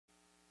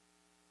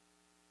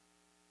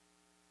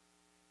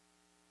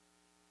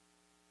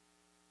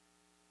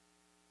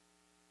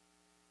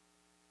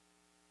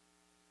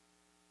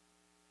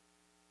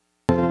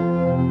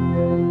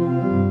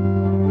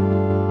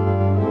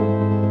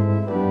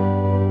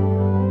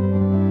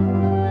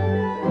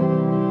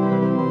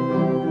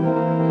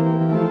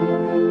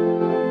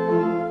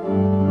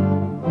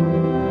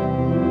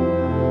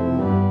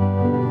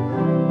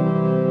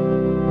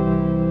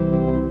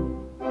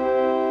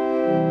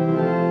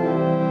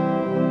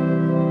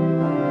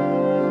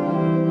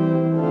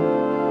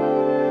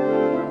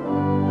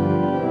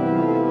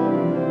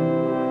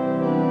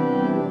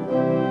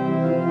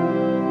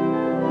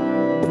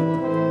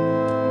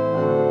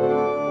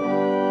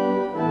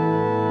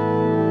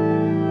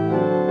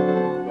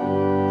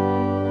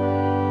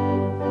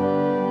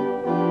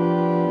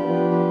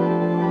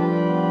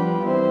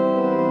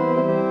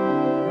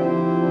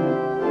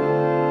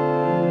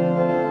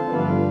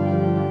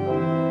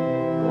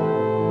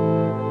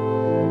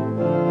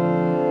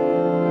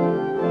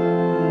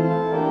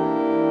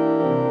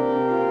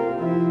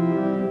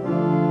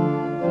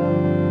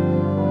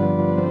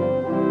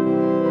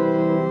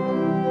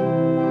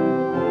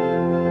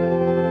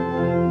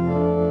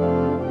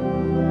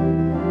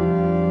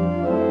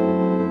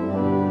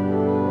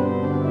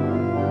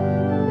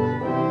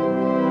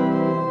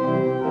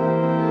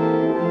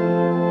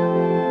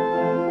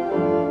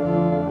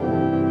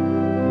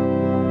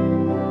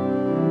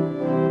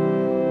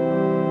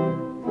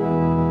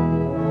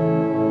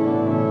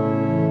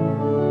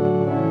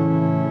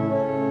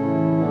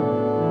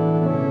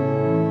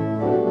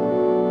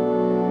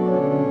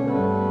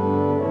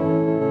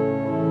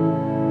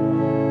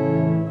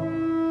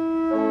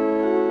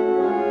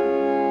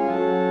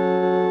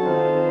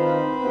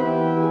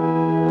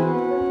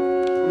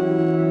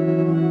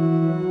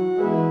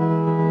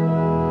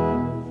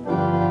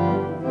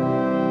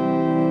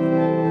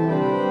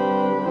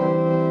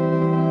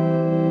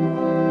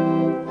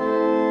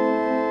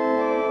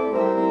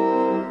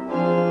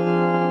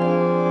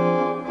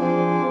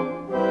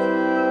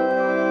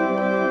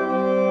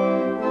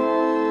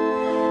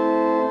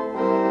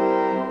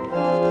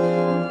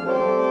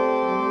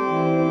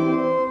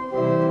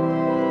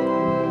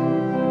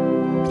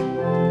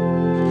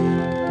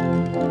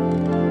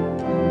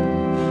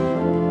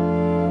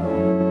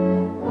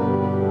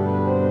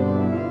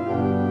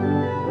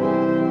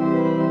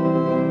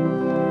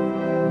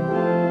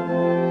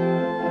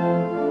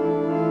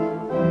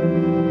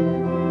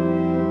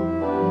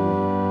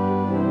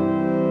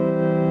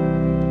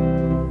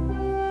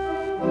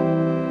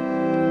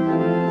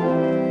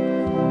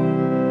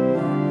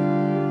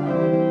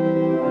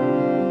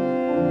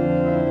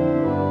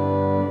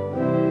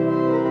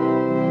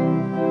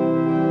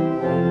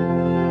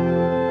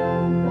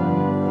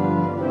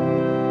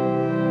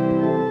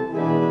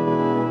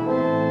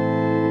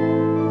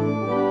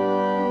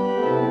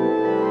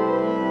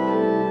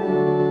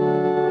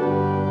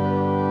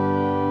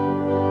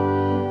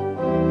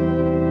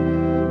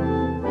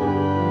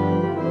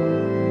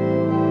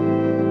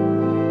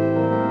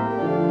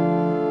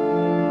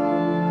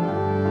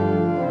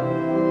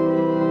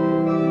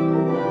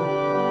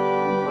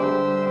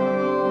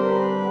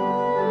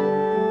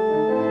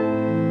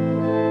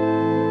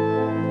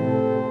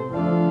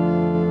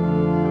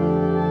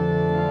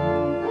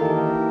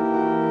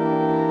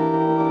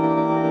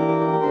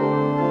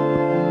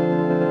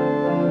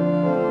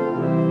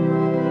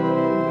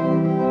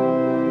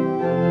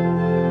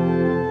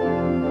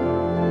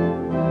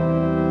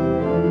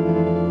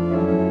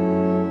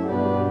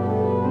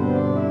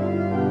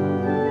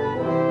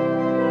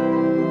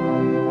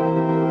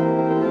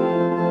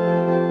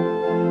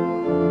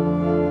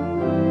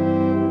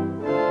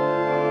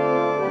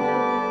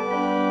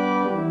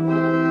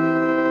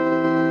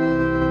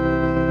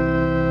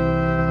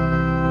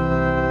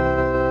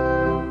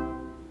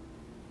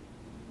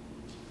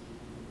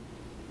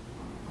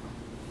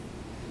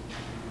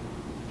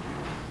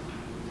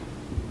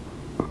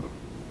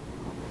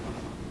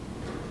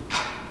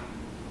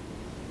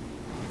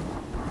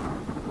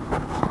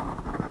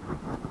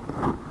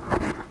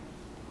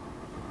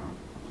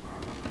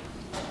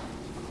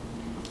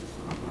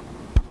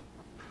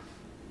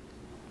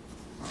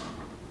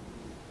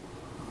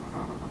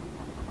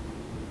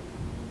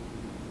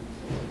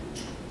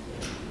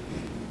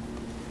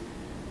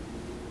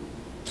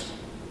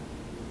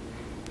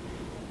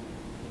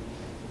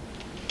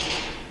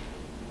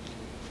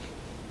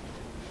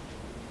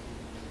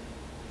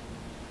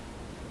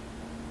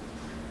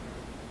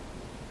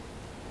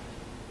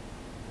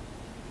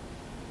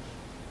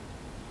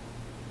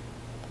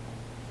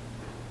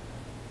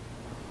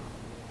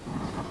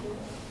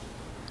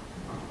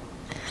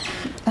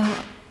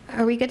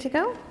Are we good to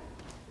go?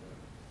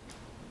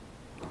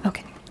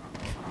 Okay.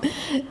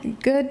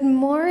 Good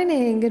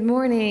morning. Good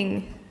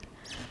morning.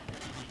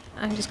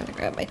 I'm just going to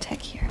grab my tech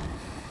here.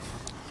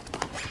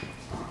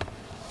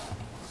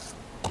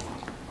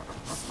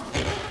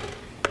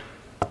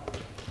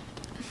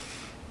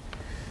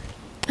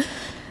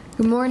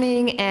 Good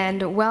morning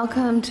and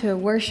welcome to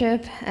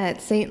worship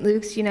at St.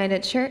 Luke's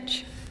United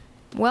Church.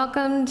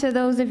 Welcome to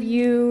those of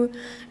you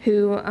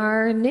who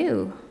are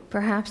new.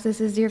 Perhaps this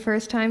is your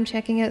first time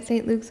checking out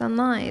St. Luke's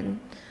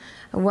online.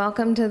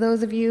 Welcome to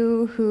those of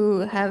you who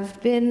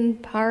have been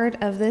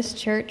part of this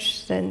church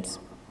since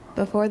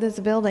before this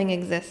building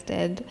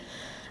existed.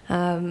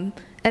 And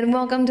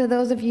welcome to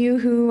those of you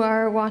who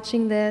are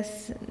watching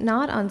this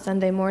not on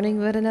Sunday morning,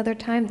 but another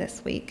time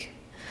this week.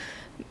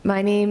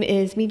 My name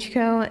is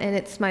Michiko, and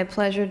it's my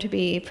pleasure to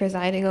be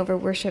presiding over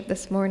worship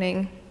this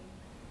morning.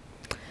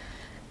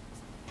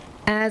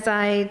 As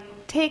I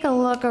take a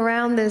look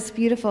around this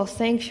beautiful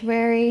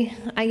sanctuary,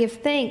 I give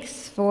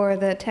thanks for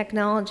the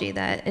technology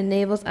that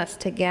enables us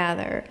to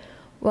gather,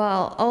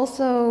 while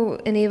also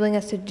enabling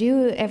us to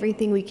do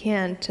everything we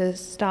can to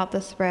stop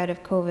the spread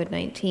of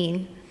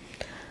COVID-19.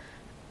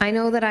 I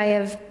know that I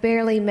have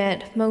barely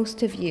met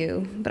most of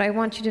you, but I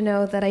want you to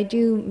know that I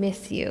do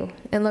miss you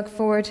and look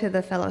forward to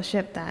the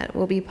fellowship that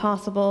will be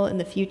possible in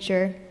the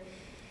future.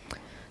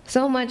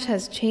 So much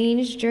has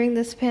changed during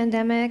this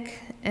pandemic,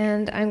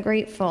 and I'm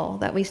grateful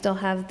that we still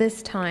have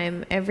this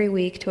time every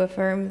week to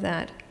affirm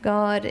that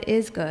God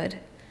is good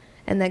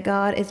and that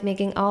God is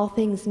making all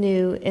things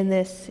new in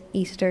this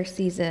Easter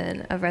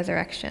season of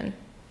resurrection.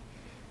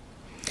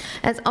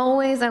 As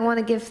always, I want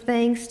to give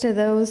thanks to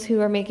those who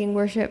are making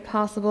worship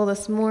possible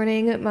this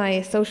morning,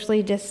 my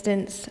socially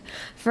distanced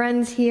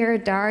friends here,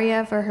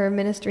 Daria for her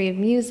ministry of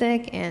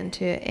music, and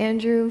to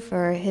Andrew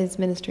for his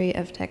ministry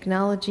of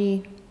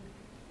technology.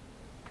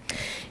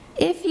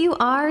 If you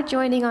are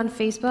joining on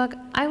Facebook,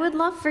 I would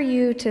love for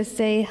you to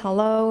say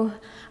hello.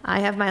 I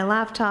have my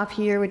laptop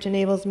here, which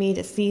enables me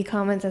to see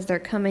comments as they're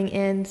coming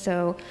in,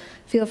 so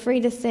feel free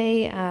to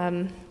say,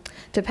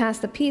 to pass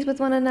the peace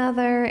with one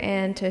another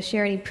and to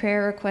share any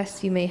prayer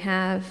requests you may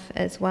have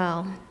as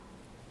well.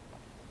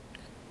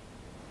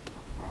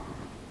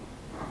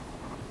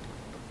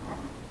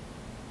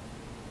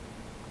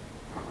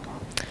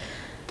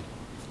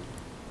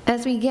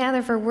 As we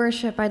gather for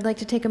worship, I'd like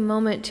to take a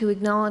moment to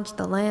acknowledge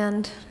the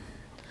land.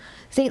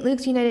 St.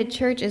 Luke's United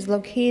Church is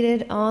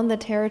located on the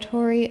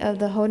territory of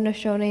the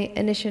Haudenosaunee,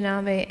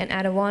 Anishinaabe, and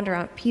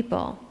Attawandaron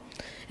people,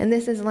 and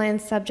this is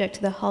land subject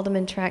to the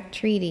Haldimand Tract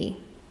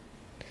Treaty.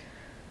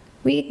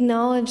 We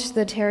acknowledge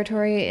the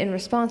territory in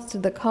response to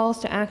the calls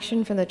to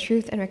action from the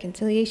Truth and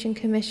Reconciliation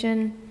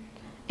Commission,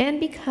 and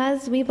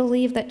because we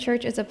believe that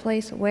church is a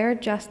place where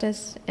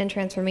justice and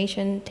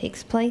transformation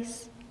takes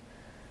place.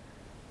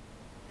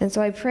 And so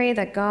I pray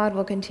that God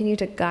will continue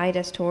to guide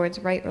us towards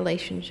right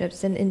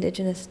relationships and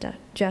Indigenous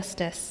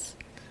justice.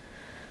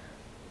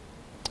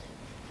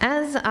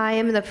 As I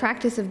am in the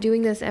practice of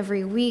doing this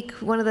every week,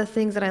 one of the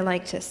things that I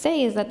like to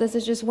say is that this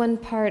is just one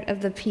part of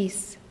the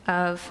piece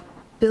of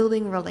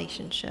building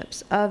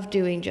relationships, of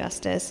doing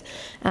justice,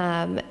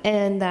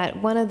 and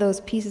that one of those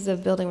pieces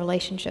of building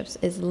relationships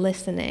is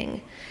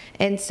listening.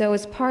 And so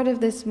as part of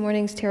this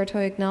morning's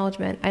territorial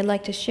acknowledgement, I'd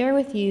like to share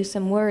with you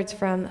some words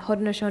from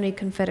Haudenosaunee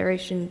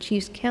Confederation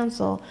Chiefs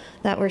Council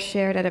that were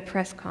shared at a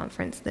press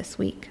conference this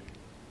week.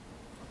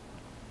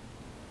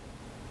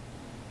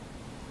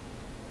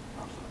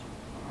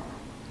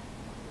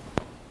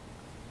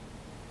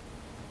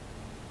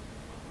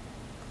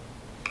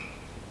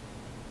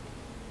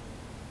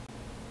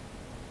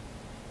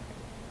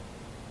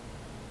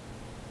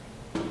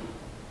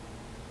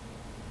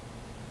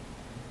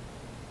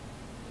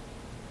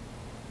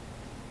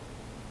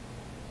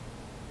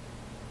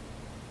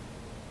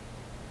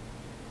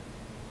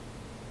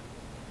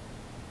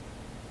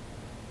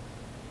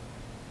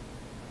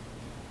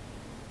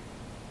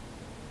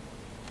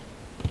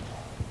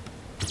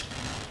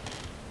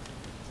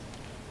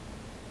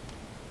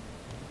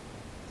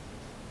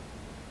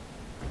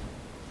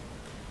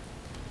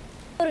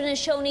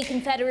 Haudenosaunee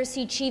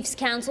Confederacy Chiefs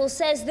Council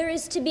says there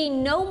is to be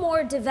no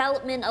more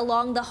development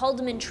along the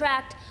Haldimand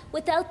Tract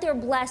without their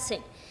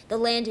blessing. The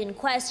land in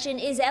question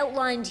is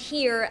outlined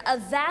here, a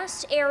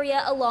vast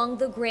area along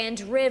the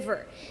Grand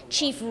River.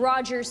 Chief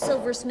Roger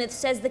Silversmith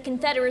says the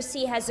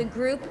Confederacy has a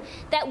group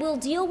that will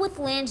deal with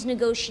land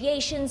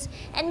negotiations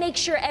and make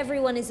sure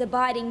everyone is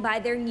abiding by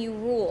their new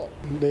rule.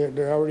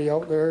 They're already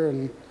out there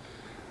and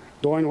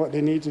doing what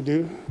they need to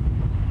do.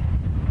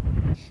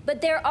 But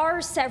there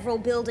are several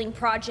building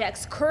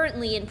projects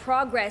currently in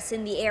progress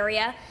in the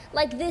area,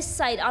 like this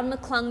site on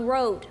McClung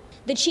Road.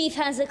 The chief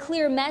has a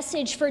clear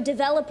message for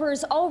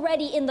developers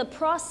already in the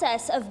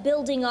process of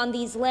building on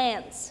these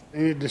lands.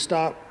 They need to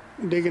stop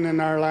digging in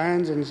our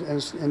lands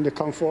and to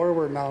come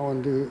forward now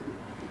and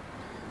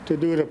to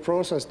do the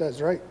process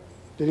that's right.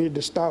 they need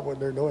to stop what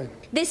they're doing.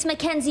 This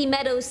Mackenzie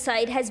Meadows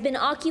site has been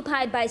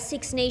occupied by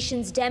Six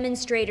Nations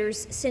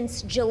demonstrators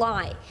since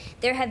July.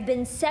 There have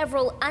been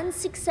several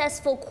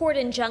unsuccessful court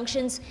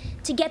injunctions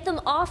to get them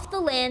off the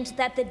land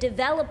that the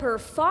developer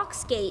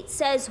Foxgate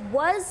says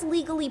was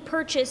legally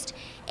purchased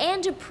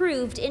and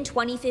approved in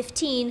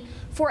 2015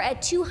 for a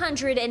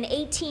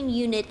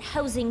 218-unit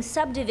housing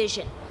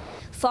subdivision.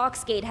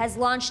 Foxgate has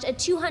launched a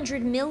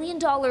 $200 million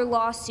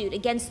lawsuit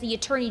against the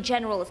Attorney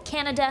General of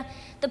Canada,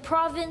 the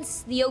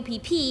province, the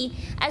OPP,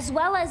 as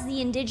well as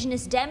the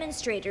Indigenous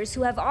demonstrators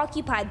who have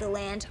occupied the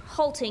land,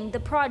 halting the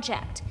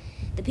project.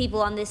 The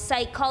people on this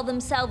site call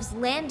themselves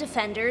land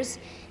defenders.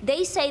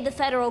 They say the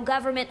federal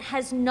government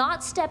has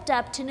not stepped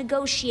up to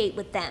negotiate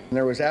with them.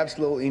 There was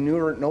absolutely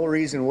no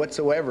reason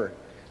whatsoever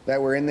that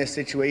we're in this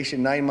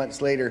situation 9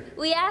 months later.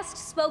 We asked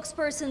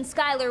spokesperson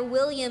Skylar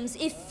Williams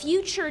if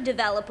future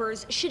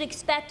developers should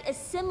expect a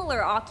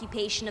similar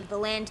occupation of the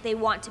land they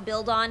want to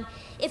build on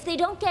if they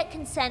don't get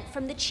consent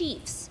from the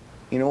chiefs.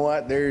 You know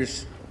what?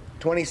 There's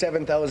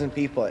 27,000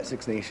 people at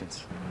Six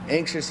Nations,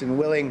 anxious and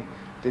willing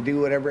to do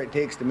whatever it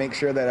takes to make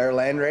sure that our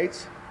land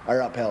rights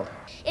are upheld.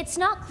 It's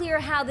not clear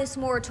how this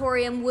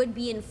moratorium would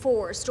be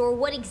enforced or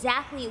what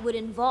exactly it would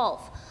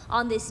involve.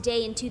 On this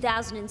day in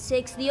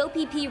 2006, the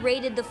OPP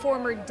raided the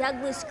former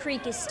Douglas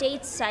Creek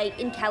Estates site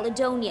in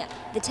Caledonia.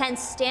 The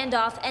tense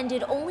standoff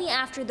ended only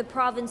after the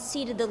province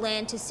ceded the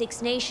land to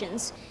Six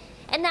Nations.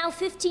 And now,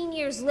 15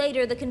 years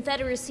later, the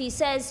Confederacy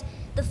says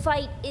the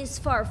fight is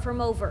far from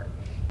over.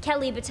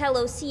 Kelly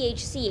Botello,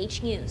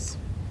 CHCH News.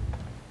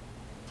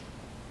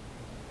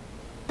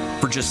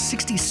 For just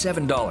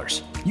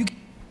 $67, you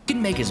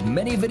can make as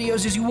many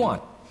videos as you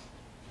want.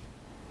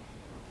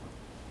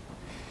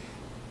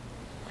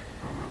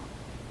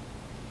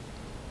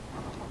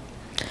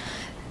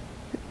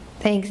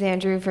 Thanks,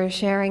 Andrew, for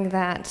sharing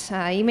that.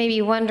 You may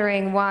be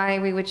wondering why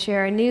we would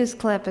share a news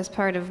clip as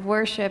part of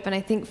worship, and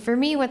I think for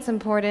me what's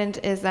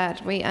important is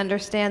that we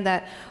understand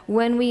that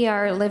when we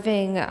are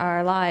living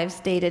our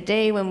lives day to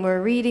day, when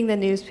we're reading the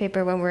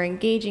newspaper, when we're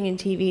engaging in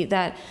TV,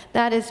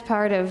 that is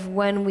part of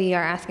when we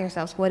are asking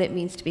ourselves what it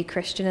means to be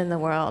Christian in the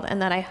world,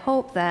 and that I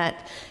hope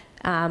that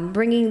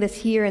bringing this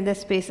here in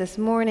this space this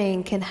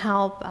morning can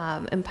help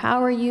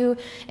empower you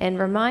and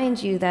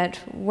remind you that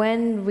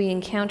when we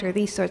encounter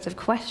these sorts of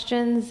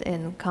questions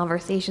in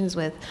conversations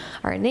with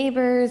our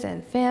neighbors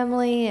and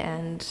family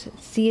and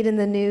see it in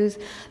the news,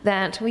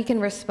 that we can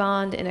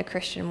respond in a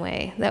Christian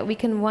way, that we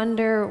can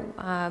wonder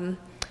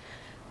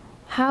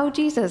how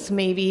Jesus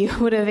maybe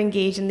would have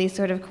engaged in these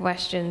sort of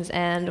questions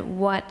and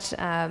what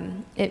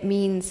it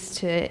means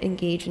to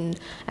engage in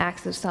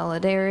acts of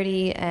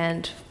solidarity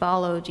and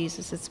follow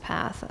Jesus'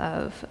 path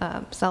of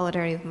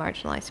solidarity with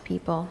marginalized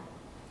people.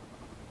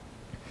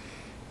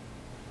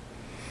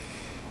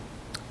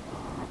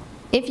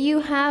 If you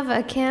have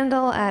a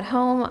candle at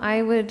home,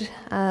 I would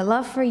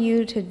love for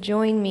you to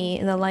join me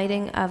in the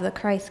lighting of the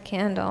Christ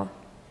candle.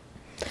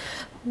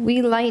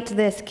 We light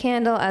this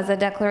candle as a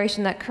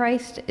declaration that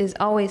Christ is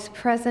always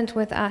present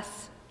with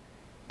us,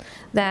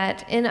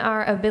 that in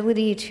our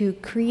ability to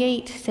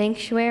create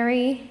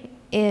sanctuary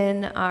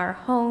in our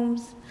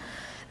homes,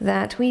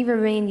 that we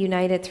remain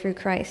united through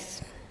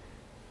Christ.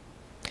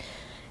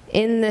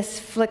 In this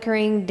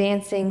flickering,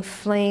 dancing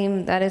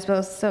flame that is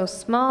both so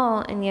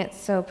small and yet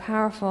so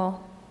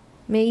powerful,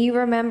 may you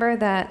remember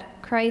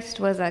that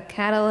Christ was a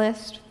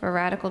catalyst for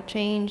radical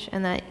change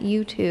and that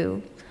you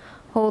too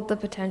hold the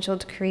potential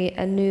to create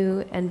a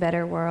new and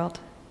better world.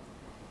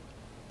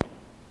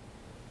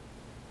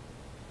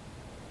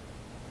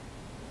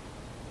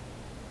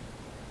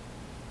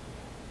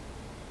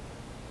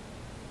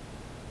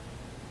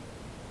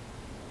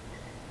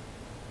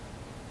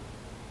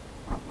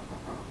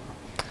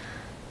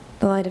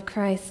 The light of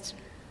Christ.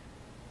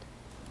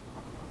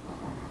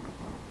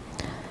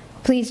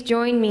 Please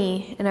join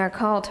me in our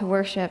call to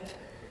worship.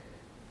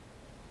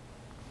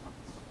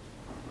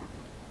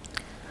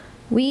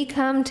 We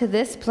come to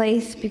this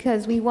place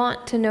because we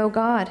want to know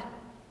God,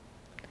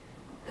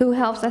 who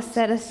helps us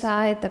set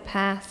aside the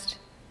past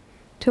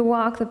to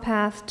walk the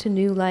path to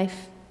new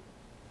life.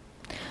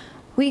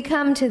 We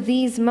come to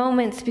these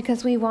moments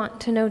because we want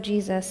to know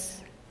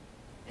Jesus,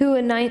 who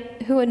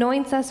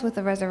anoints us with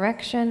the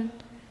resurrection,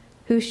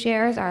 who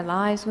shares our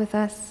lives with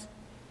us.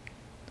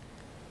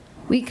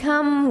 We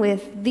come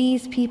with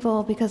these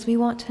people because we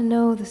want to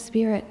know the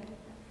Spirit,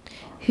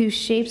 who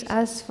shapes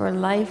us for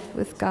life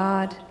with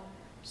God,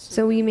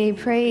 so we may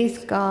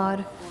praise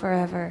God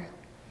forever.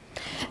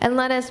 And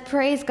let us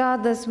praise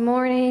God this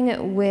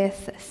morning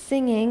with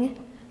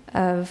singing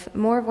of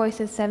More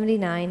Voices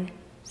 79,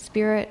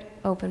 Spirit,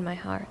 Open My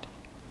Heart.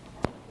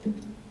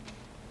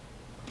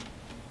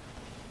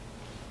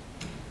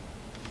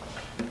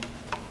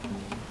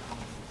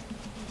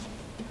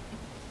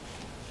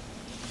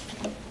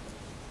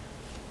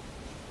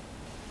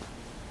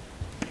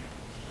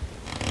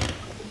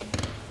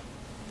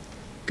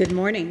 Good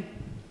morning.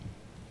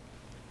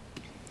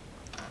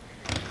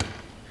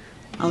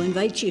 I'll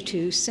invite you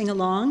to sing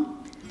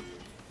along.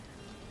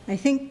 I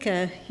think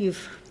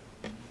you've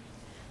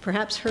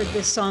perhaps heard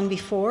this song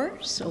before,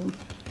 so.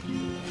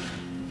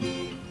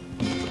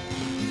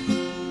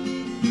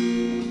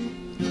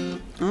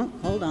 Oh,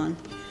 hold on.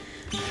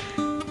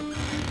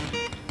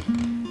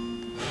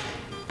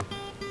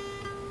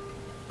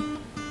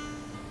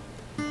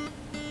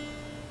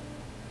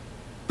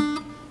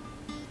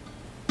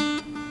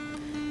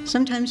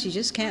 Sometimes you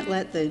just can't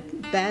let the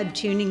bad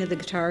tuning of the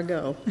guitar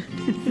go.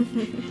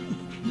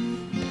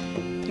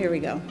 Here we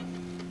go.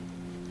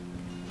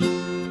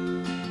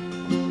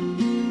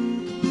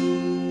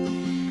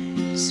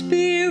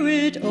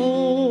 Spirit,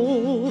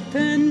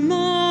 open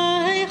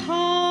my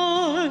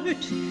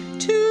heart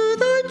to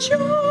the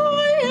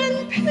joy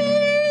and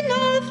pain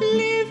of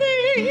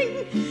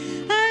living.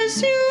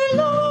 As you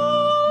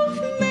love,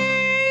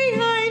 may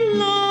I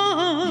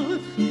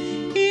love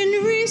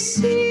in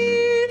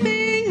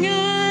receiving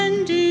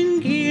and in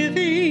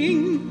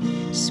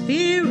giving.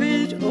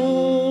 Spirit,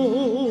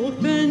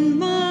 open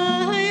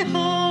my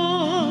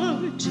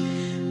heart.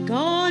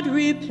 God,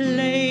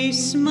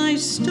 replace my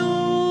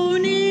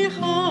stony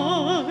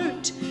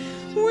heart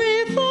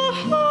with a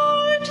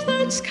heart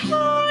that's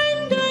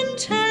kind and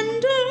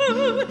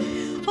tender.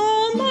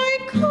 All my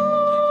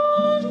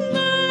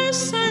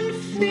coldness and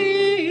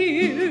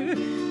fear,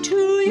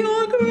 to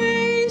your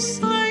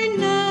grace I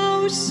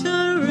now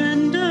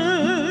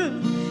surrender.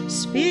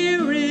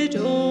 Spirit,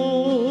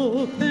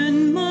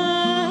 open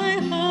my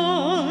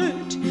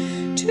heart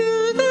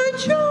to the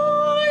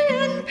joy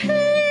and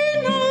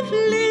pain of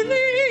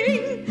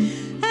living.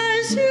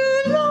 As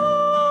you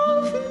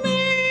love,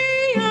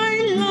 may I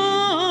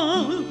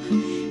love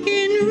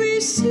in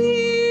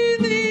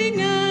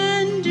receiving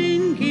and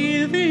in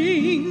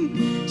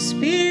giving.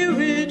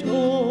 Spirit,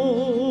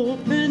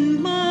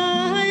 open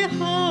my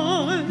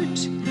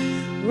heart.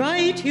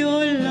 Write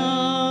your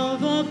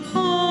love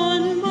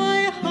upon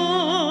my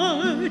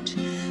heart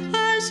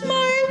as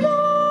my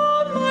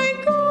law, my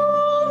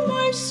goal,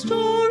 my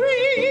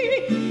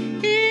story.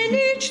 In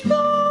each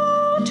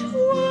thought,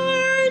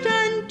 word,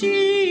 and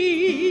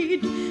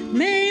deed,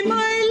 may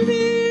my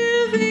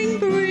living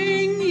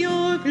bring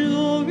your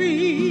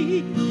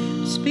glory.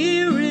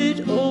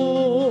 Spirit,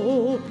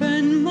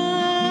 open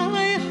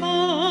my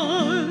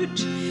heart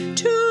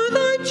to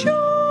the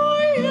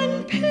joy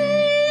and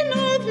pain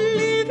of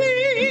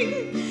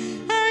living.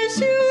 As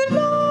you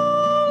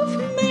love,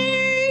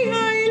 may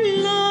I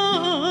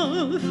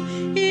love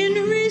in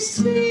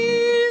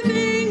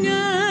receiving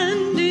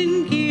and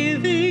in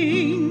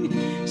giving.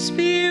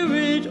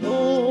 Spirit,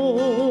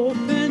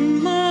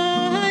 open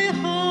my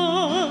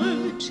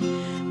heart.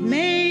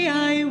 May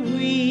I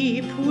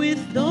weep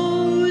with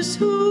those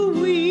who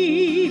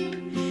weep,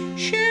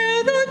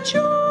 share the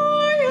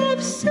joy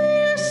of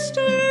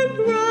sister,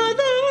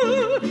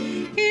 brother,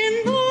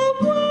 in the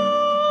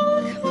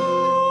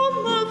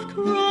welcome of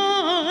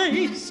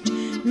Christ.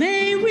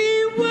 May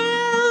we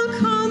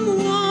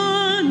welcome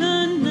one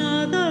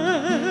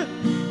another.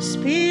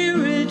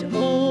 Spirit,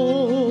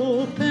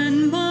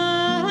 open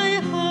my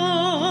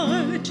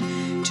heart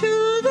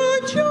to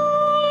the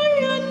joy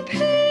and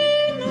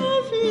pain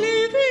of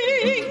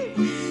living.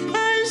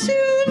 As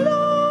you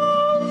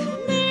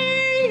love,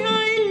 may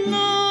I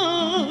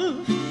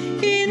love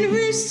in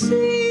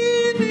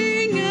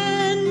receiving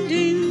and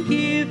in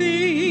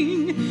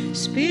giving.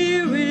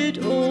 Spirit,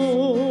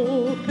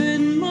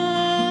 open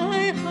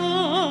my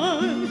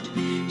heart.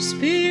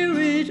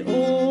 Spirit,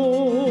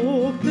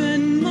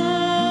 open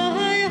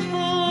my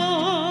heart.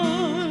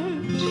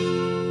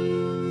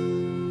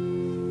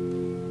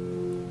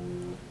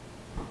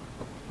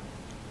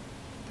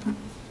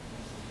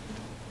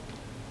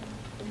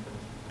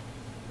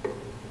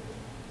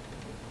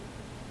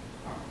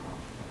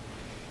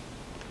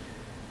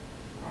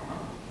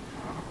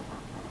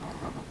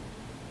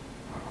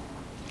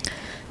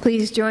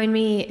 Please join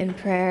me in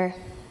prayer.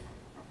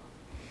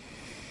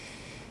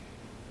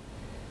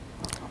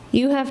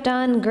 You have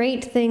done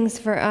great things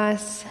for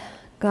us,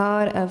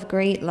 God of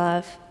great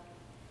love.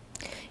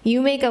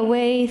 You make a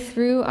way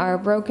through our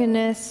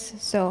brokenness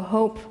so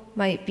hope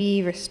might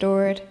be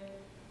restored.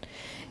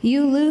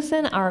 You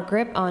loosen our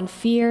grip on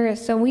fear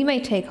so we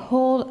may take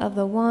hold of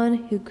the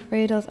one who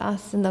cradles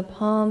us in the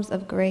palms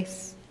of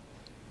grace.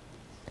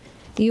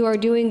 You are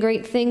doing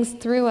great things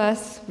through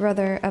us,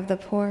 brother of the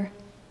poor.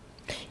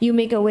 You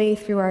make a way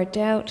through our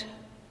doubt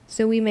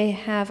so we may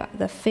have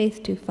the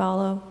faith to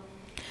follow,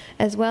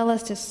 as well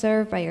as to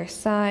serve by your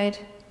side.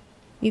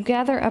 You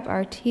gather up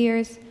our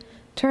tears,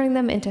 turning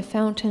them into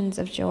fountains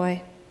of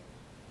joy.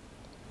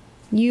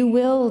 You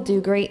will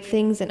do great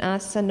things in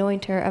us,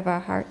 anointer of our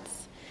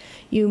hearts.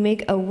 You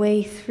make a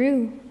way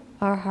through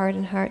our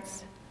hardened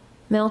hearts,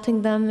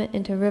 melting them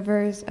into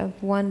rivers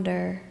of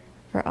wonder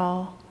for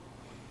all.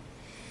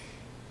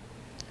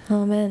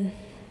 Amen.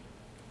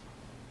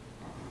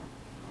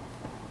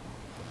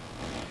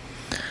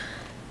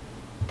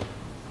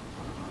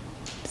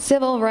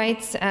 Civil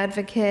rights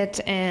advocate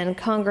and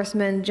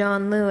Congressman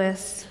John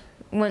Lewis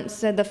once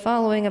said the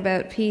following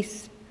about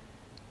peace: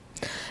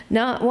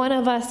 "Not one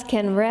of us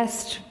can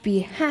rest, be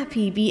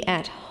happy, be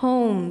at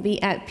home,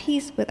 be at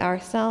peace with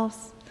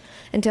ourselves,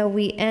 until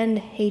we end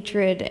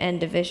hatred and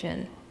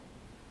division.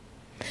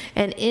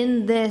 And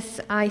in this,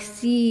 I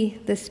see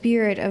the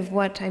spirit of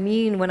what I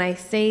mean when I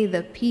say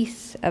the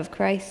peace of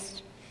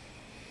Christ.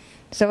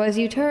 So as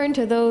you turn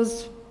to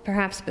those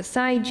perhaps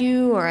beside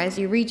you, or as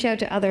you reach out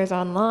to others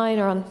online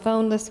or on the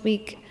phone this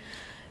week,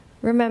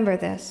 remember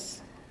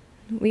this.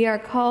 We are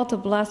called to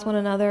bless one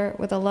another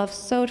with a love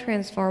so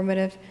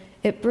transformative,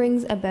 it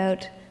brings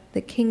about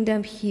the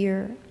kingdom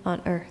here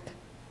on earth.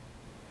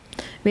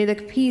 May the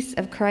peace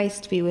of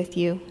Christ be with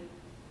you.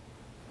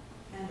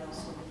 And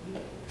also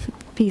with you.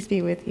 Peace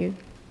be with you.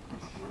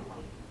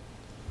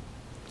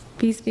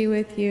 Peace be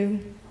with you.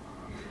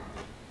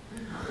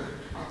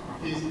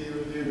 Peace be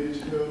with you,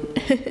 Michiko.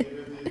 Peace be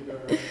with you,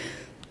 Governor.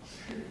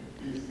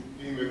 Peace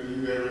be with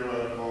you,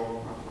 everyone at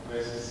home.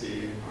 Nice to see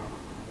you.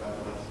 God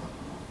bless.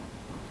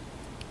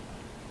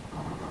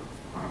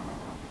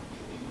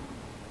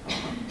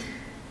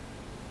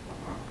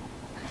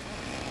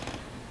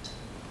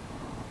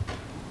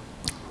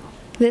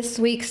 This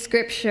week's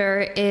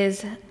scripture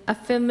is a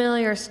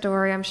familiar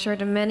story, I'm sure,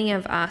 to many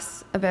of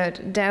us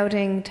about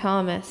doubting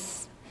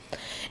Thomas.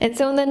 And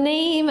so in the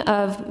name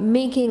of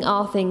making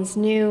all things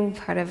new,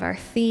 part of our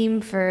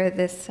theme for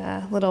this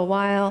little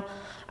while,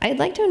 I'd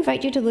like to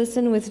invite you to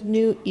listen with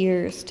new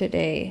ears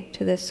today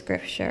to this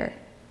scripture.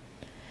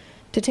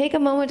 To take a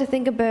moment to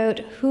think about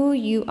who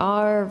you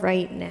are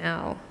right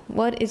now.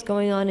 What is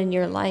going on in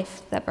your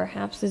life that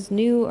perhaps is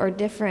new or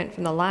different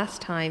from the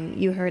last time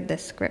you heard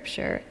this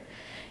scripture.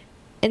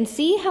 And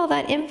see how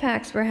that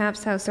impacts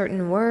perhaps how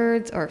certain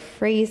words or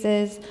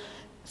phrases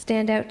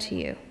stand out to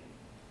you.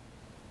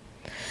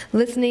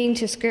 Listening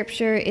to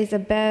scripture is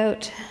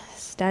about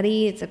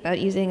study, it's about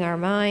using our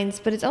minds,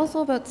 but it's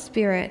also about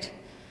spirit.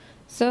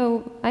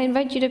 So I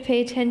invite you to pay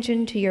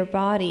attention to your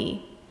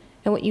body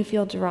and what you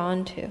feel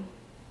drawn to.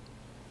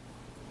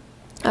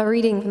 A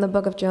reading from the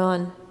book of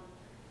John.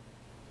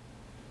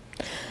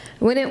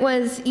 When it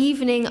was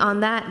evening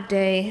on that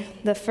day,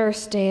 the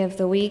first day of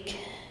the week,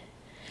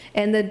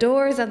 and the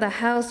doors of the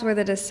house where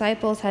the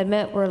disciples had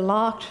met were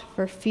locked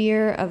for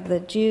fear of the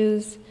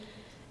Jews,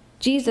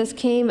 Jesus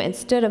came and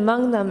stood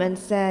among them and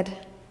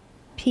said,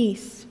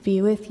 "Peace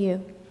be with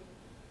you."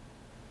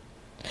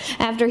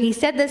 After he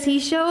said this, he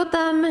showed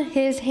them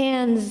his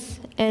hands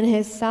and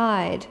his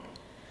side.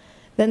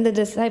 Then the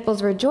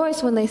disciples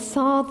rejoiced when they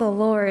saw the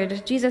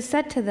Lord. Jesus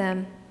said to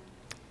them,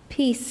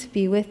 "Peace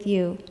be with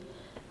you.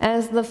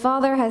 As the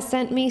Father has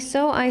sent me,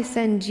 so I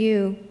send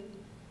you."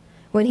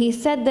 When he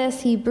said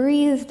this, he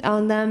breathed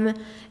on them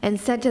and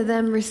said to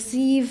them,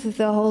 "Receive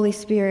the Holy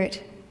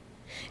Spirit.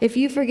 If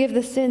you forgive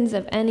the sins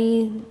of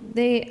any,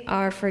 they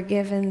are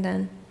forgiven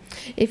them.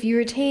 If you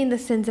retain the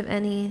sins of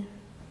any,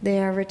 they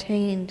are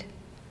retained."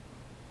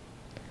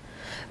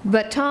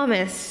 But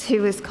Thomas,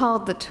 who is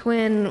called the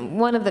twin,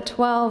 one of the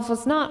 12,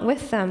 was not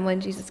with them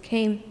when Jesus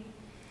came.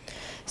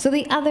 So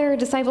the other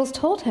disciples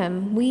told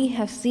him, "We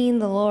have seen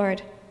the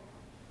Lord."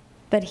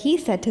 But he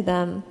said to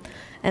them,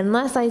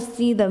 "Unless I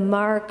see the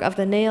mark of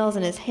the nails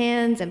in his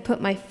hands and put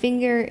my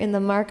finger in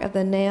the mark of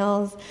the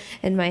nails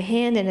and my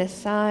hand in his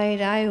side,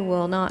 I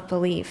will not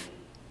believe."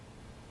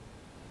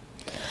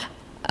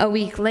 A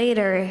week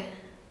later,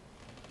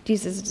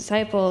 Jesus'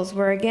 disciples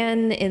were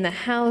again in the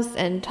house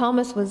and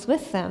Thomas was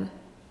with them.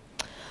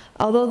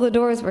 Although the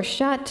doors were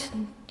shut,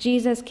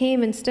 Jesus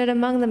came and stood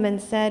among them and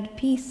said,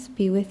 "Peace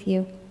be with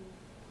you."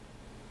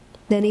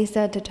 Then he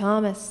said to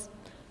Thomas,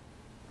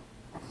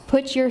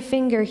 "Put your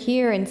finger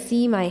here and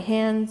see my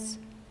hands.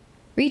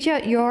 Reach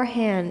out your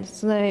hand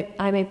so that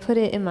I may put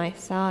it in my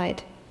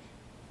side.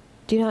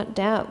 Do not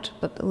doubt,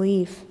 but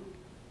believe."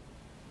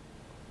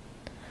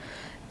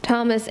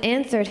 Thomas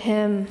answered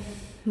him,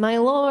 "My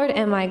Lord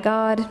and my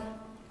God."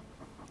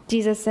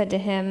 Jesus said to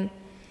him,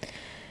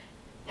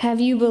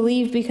 "Have you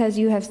believed because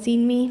you have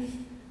seen me?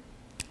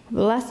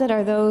 Blessed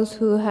are those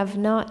who have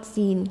not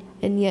seen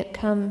and yet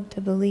come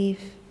to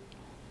believe."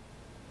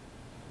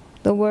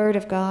 The word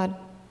of God.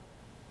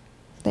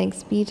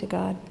 Thanks be to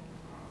God.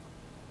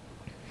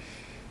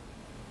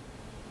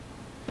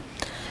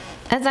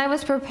 As I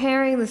was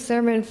preparing the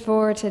sermon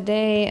for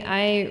today,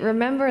 I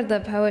remembered the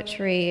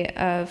poetry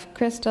of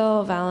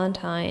Crystal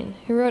Valentine,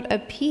 who wrote a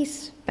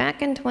piece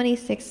back in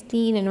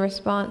 2016 in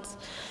response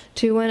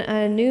to when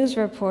a news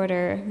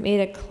reporter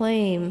made a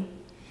claim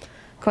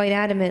quite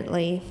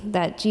adamantly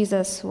that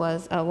Jesus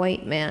was a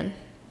white man.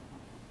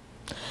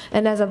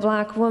 And as a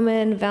black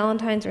woman,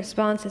 Valentine's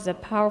response is a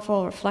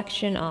powerful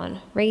reflection on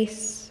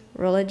race,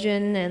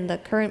 religion, and the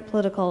current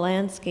political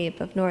landscape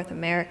of North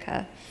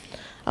America.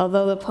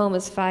 Although the poem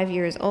is 5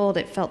 years old,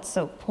 it felt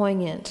so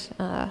poignant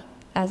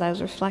as I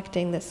was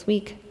reflecting this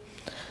week.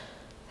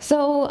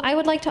 So I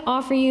would like to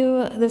offer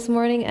you this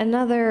morning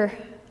another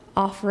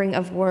offering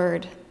of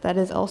word that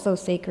is also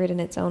sacred in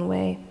its own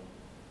way.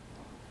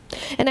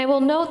 And I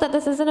will note that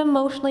this is an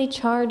emotionally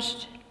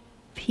charged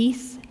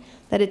piece,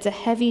 that it's a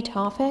heavy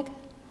topic.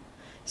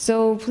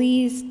 So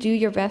please do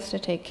your best to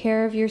take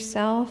care of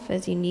yourself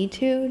as you need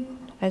to,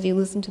 as you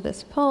listen to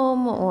this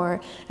poem or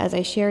as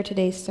I share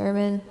today's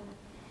sermon.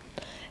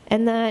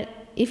 And that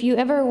if you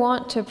ever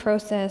want to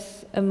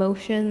process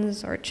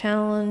emotions or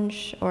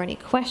challenge or any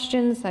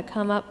questions that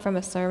come up from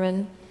a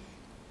sermon,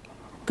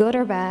 good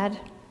or bad,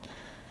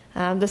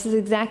 this is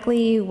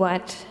exactly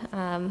what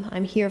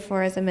I'm here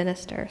for as a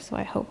minister, so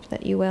I hope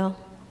that you will.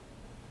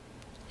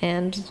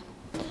 And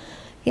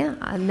yeah,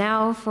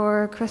 now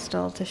for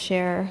Crystal to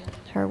share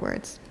her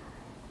words.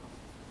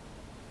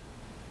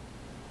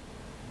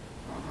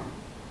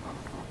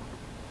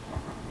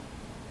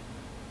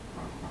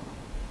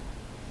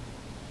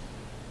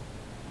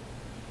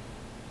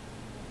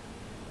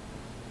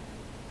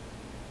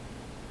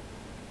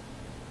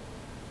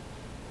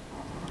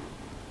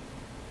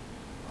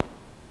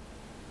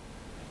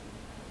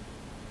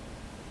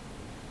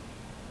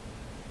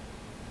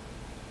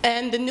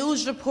 And the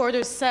news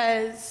reporter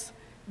says,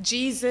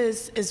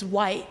 Jesus is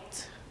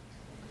white.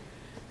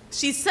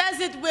 She says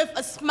it with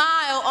a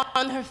smile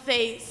on her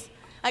face,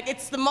 like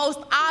it's the most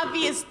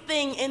obvious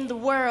thing in the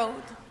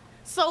world.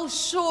 So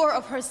sure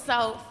of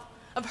herself,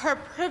 of her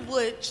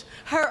privilege,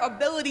 her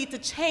ability to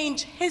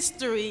change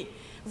history,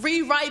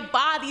 rewrite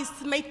bodies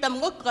to make them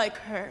look like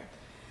her.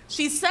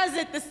 She says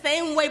it the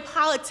same way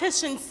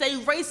politicians say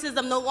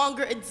racism no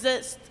longer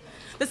exists.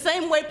 The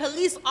same way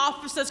police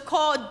officers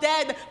call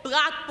dead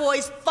black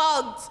boys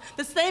thugs.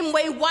 The same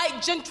way white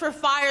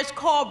gentrifiers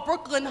call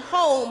Brooklyn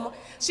home.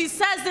 She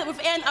says it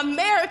with an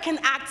American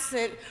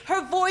accent,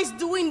 her voice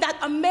doing that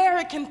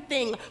American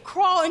thing,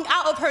 crawling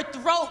out of her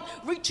throat,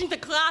 reaching to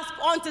clasp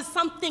onto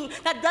something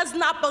that does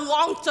not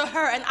belong to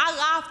her. And I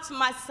laughed to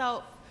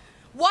myself.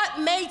 What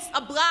makes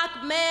a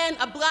black man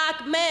a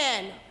black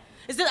man?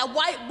 Is it a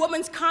white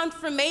woman's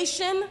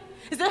confirmation?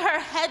 Is it her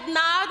head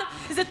nod?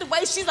 Is it the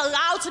way she's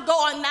allowed to go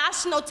on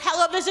national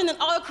television and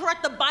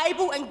autocorrect the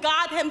Bible and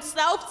God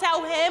himself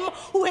tell him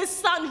who his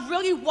son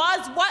really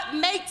was? What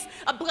makes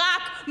a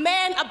black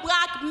man a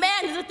black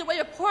man? Is it the way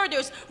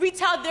reporters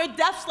retell their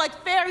deaths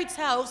like fairy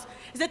tales?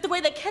 Is it the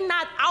way they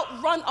cannot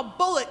outrun a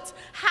bullet?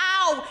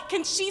 How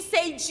can she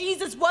say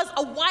Jesus was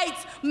a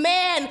white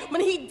man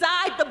when he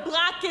died the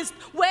blackest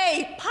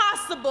way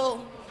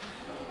possible?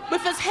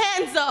 With his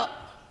hands up,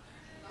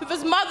 with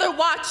his mother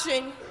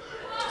watching,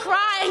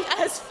 crying at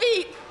his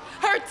feet,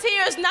 her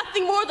tears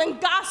nothing more than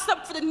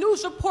gossip for the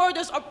news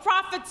reporters or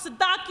prophets to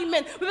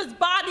document, with his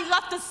body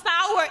left to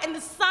sour in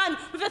the sun,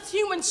 with his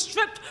human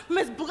stripped from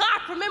his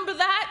black. Remember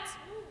that?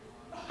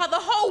 How the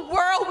whole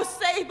world was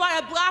saved by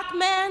a black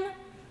man,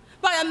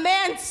 by a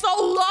man so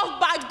loved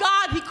by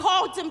God he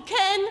called him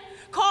kin,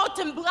 called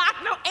him black.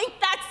 Now ain't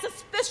that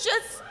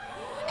suspicious?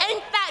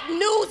 Ain't that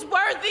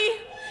newsworthy?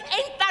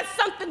 Ain't that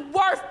something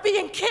worth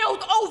being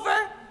killed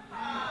over?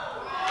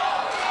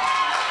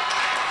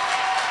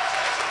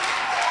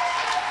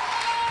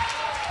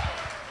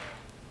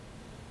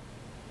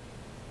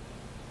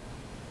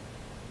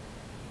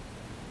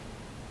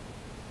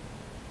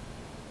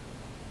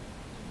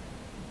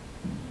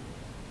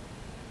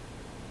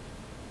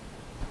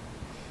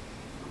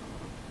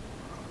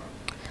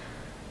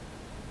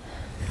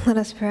 Let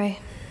us pray.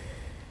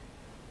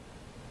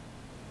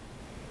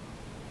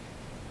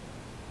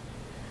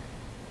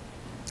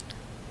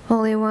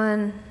 Holy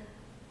One,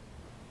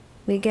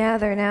 we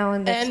gather now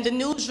in this And the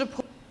news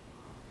report.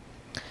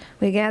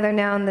 We gather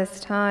now in this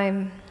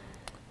time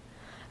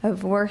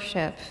of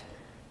worship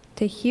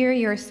to hear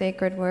your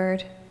sacred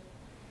word,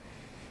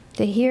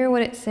 to hear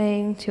what it's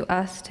saying to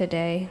us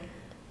today.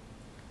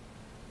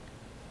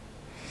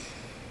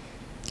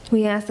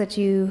 We ask that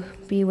you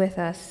be with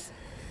us,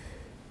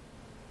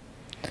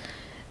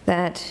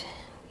 that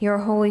your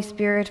Holy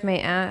Spirit may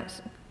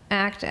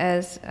act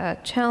as a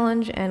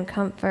challenge and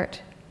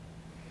comfort,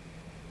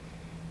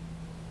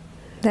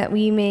 that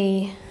we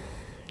may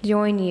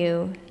join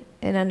you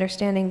in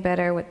understanding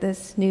better what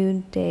this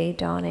new day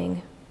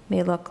dawning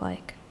may look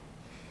like.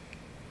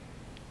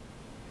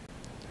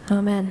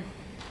 Amen.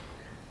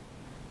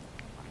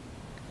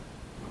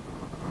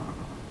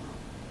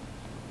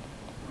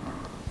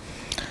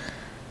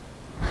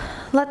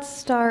 Let's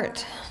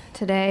start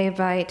today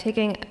by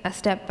taking a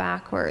step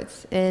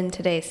backwards in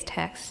today's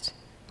text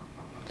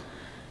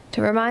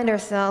to remind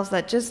ourselves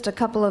that just a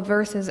couple of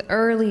verses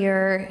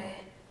earlier,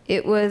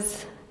 it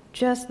was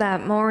just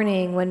that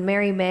morning when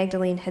Mary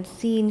Magdalene had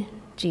seen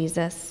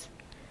Jesus,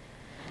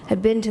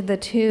 had been to the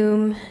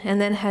tomb, and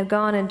then had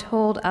gone and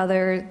told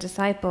other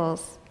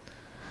disciples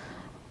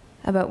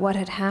about what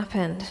had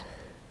happened.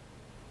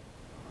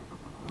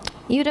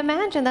 You'd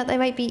imagine that they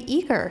might be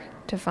eager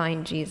to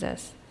find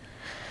Jesus,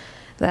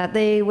 that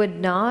they would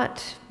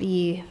not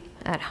be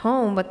at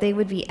home, but they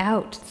would be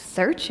out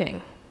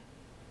searching.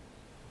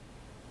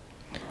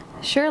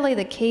 Surely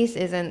the case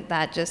isn't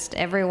that just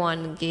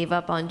everyone gave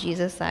up on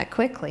Jesus that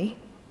quickly.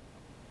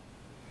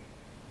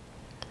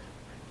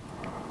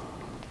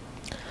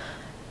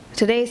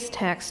 Today's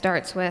text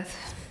starts with,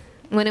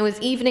 when it was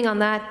evening on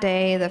that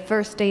day, the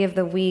first day of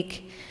the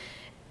week,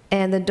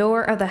 and the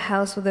door of the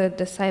house where the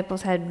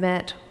disciples had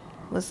met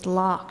was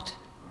locked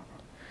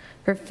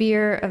for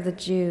fear of the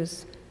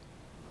Jews.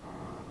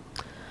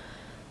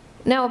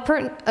 Now,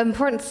 an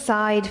important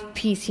side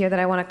piece here that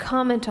I want to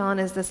comment on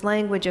is this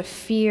language of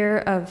fear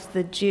of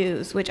the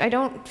Jews, which I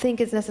don't think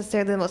is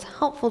necessarily the most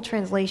helpful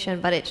translation,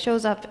 but it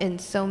shows up in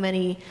so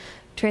many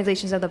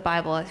translations of the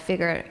Bible, I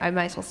figure I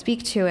might as well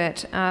speak to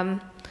it,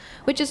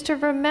 which is to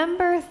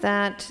remember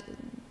that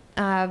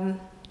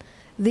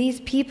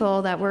these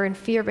people that were in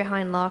fear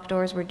behind locked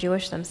doors were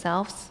Jewish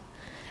themselves,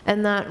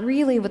 and that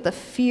really what the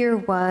fear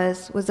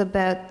was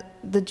about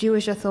the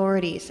Jewish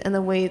authorities and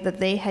the way that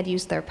they had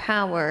used their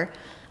power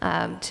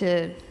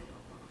to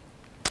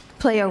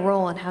play a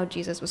role in how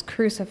Jesus was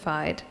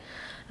crucified.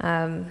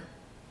 And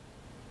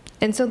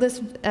so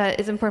this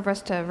is important for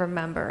us to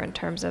remember in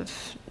terms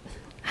of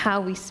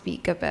how we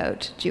speak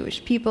about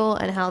Jewish people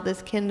and how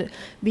this can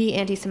be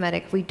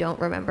anti-Semitic if we don't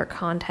remember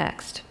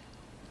context.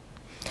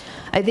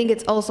 I think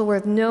it's also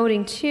worth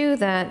noting, too,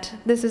 that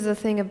this is the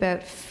thing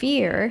about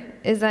fear,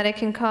 is that it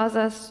can cause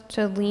us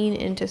to lean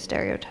into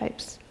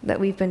stereotypes that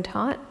we've been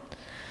taught.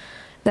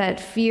 That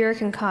fear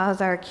can cause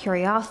our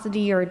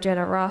curiosity or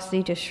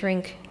generosity to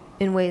shrink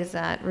in ways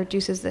that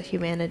reduces the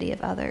humanity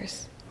of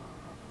others.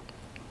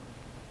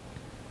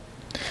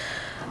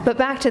 But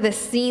back to this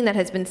scene that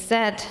has been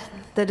set,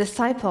 the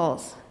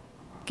disciples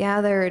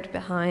gathered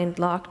behind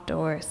locked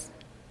doors.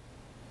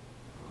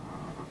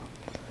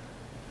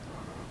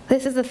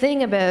 This is the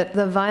thing about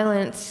the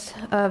violence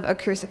of a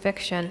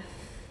crucifixion.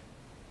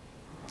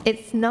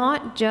 It's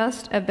not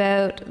just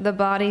about the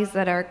bodies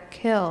that are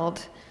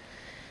killed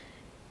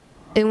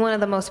in one of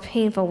the most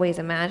painful ways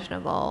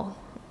imaginable,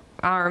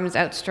 arms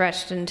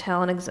outstretched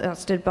until an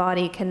exhausted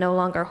body can no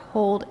longer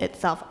hold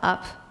itself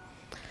up.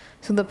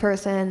 So the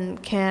person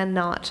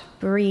cannot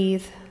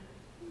breathe.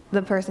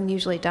 The person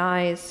usually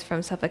dies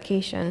from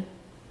suffocation.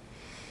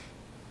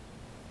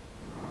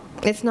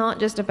 It's not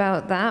just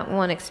about that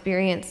one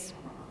experience,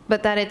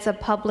 but that it's a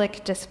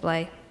public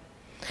display.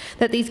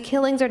 That these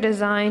killings are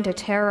designed to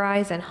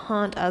terrorize and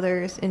haunt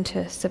others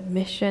into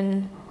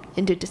submission,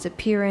 into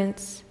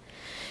disappearance,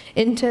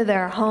 into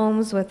their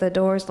homes with the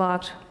doors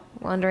locked,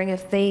 wondering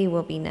if they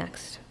will be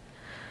next.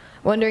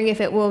 Wondering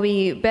if it will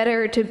be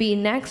better to be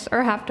next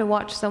or have to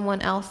watch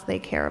someone else they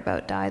care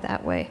about die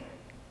that way.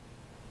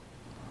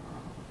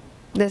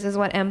 This is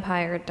what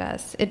empire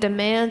does. It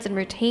demands and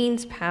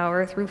retains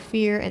power through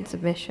fear and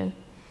submission.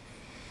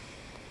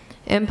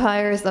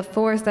 Empire is the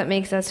force that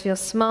makes us feel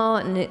small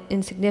and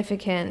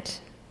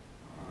insignificant.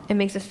 It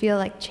makes us feel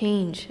like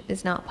change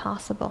is not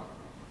possible.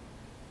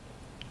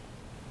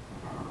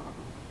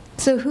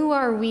 So who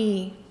are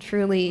we,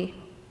 truly,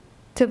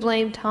 to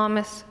blame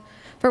Thomas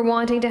for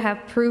wanting to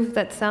have proof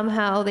that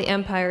somehow the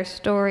empire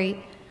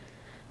story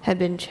had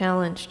been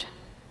challenged?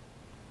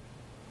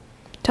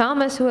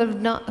 Thomas, who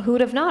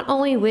would have not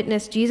only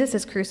witnessed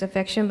Jesus'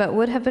 crucifixion, but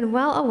would have been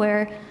well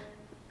aware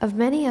of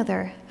many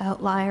other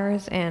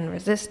outliers and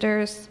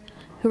resistors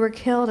who were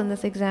killed in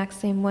this exact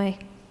same way.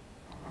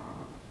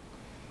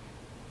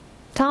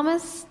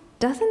 Thomas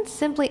doesn't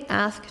simply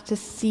ask to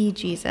see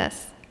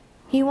Jesus.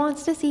 He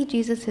wants to see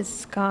Jesus'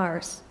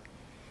 scars.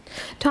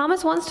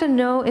 Thomas wants to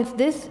know if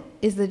this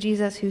is the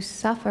Jesus who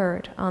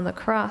suffered on the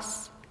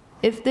cross,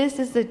 if this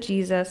is the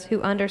Jesus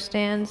who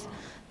understands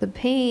the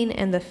pain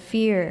and the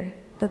fear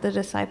that the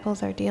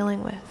disciples are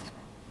dealing with.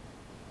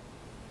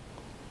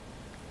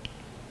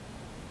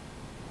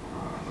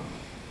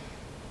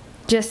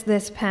 Just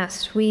this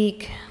past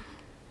week,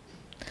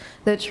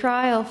 the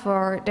trial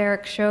for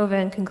Derek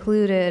Chauvin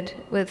concluded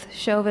with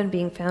Chauvin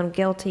being found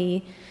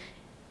guilty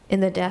in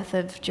the death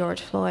of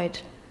George Floyd.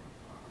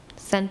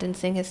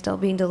 Sentencing is still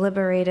being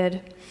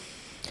deliberated.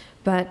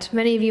 But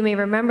many of you may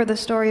remember the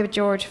story of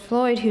George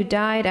Floyd, who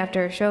died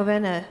after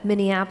Chauvin, a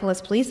Minneapolis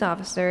police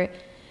officer,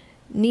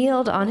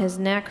 kneeled on his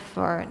neck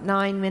for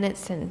 9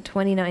 minutes and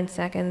 29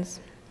 seconds.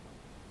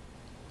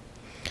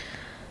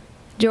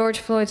 George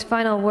Floyd's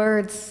final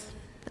words,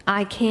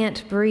 "I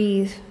can't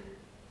breathe,"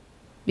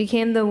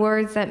 became the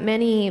words that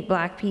many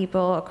Black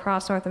people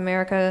across North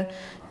America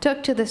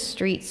took to the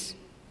streets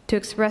to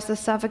express the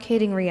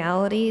suffocating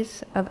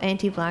realities of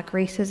anti-Black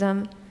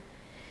racism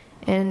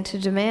and to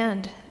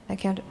demand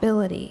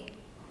accountability,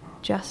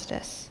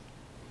 justice,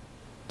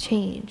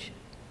 change,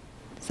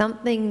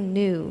 something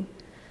new,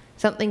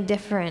 something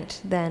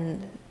different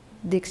than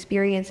the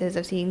experiences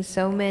of seeing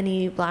so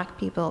many Black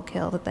people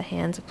killed at the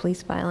hands of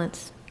police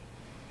violence.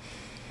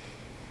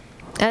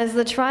 As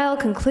the trial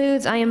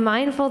concludes, I am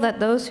mindful that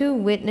those who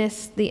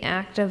witnessed the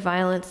act of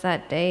violence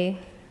that day,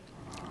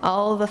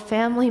 all the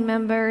family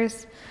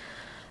members,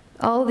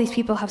 all of these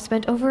people have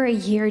spent over a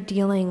year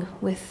dealing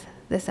with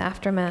this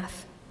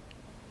aftermath.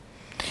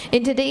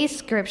 In today's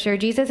scripture,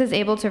 Jesus is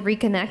able to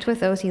reconnect with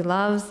those he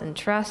loves and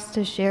trusts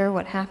to share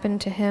what happened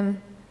to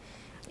him.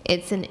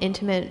 It's an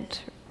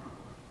intimate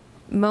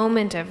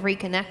moment of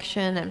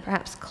reconnection and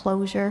perhaps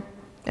closure,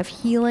 of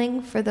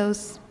healing for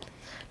those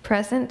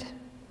present.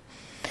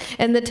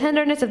 And the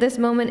tenderness of this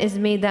moment is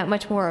made that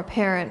much more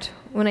apparent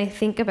when I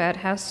think about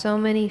how so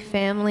many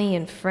family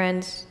and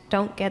friends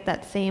don't get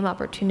that same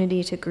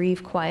opportunity to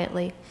grieve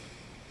quietly,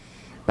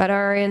 but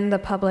are in the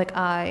public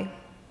eye,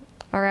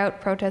 are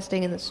out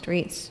protesting in the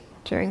streets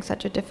during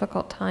such a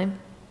difficult time.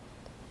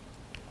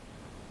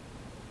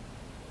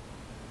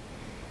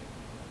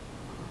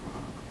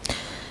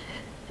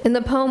 In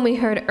the poem we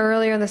heard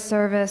earlier in the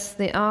service,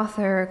 the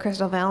author,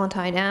 Crystal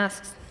Valentine,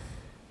 asks,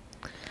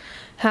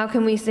 how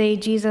can we say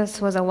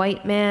Jesus was a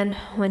white man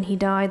when he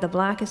died the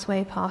blackest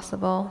way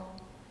possible,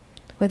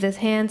 with his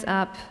hands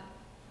up,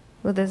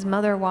 with his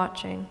mother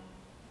watching,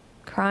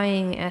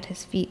 crying at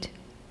his feet?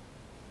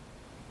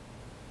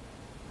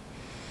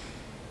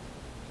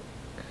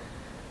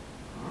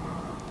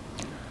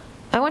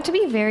 I want to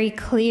be very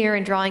clear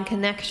in drawing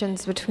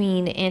connections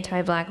between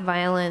anti-Black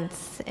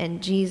violence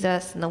and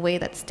Jesus and the way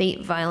that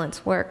state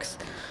violence works,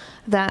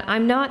 that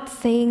I'm not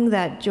saying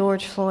that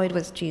George Floyd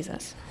was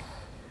Jesus.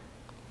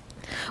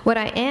 What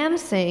I am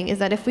saying is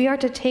that if we are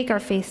to take our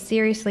faith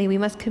seriously, we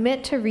must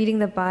commit to reading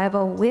the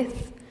Bible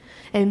with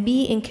and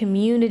be in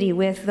community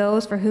with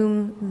those for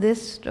whom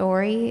this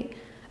story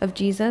of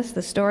Jesus,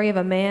 the story of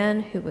a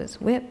man who was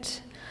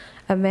whipped,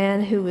 a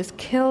man who was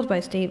killed by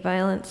state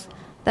violence,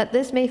 that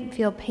this may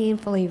feel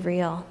painfully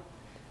real,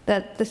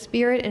 that the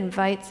Spirit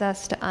invites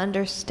us to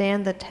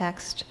understand the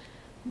text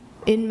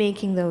in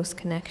making those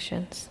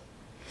connections,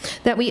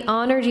 that we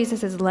honor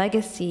Jesus'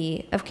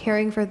 legacy of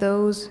caring for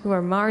those who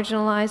are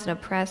marginalized and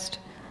oppressed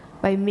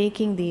by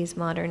making these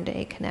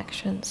modern-day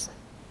connections.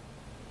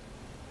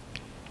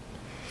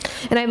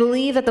 And I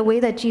believe that the way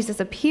that Jesus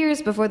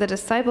appears before the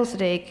disciples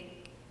today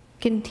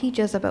can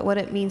teach us about what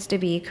it means to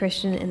be a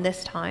Christian in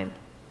this time,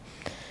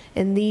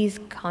 in these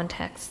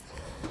contexts.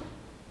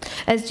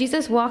 As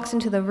Jesus walks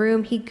into the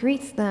room, he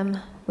greets them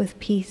with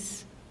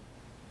peace.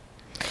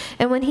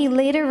 And when he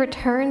later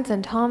returns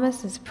and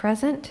Thomas is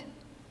present,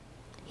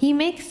 he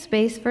makes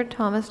space for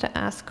Thomas to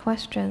ask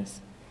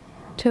questions,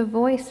 to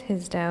voice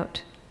his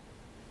doubt.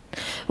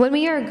 When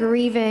we are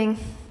grieving,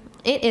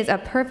 it is a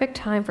perfect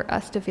time for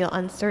us to feel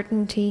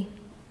uncertainty.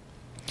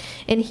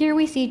 And here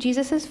we see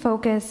Jesus'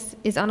 focus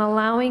is on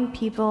allowing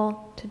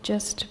people to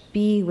just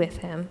be with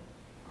him,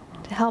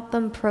 to help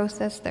them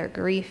process their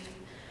grief,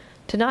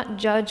 to not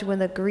judge when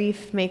the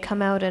grief may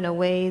come out in a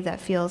way that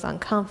feels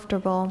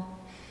uncomfortable,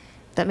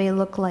 that may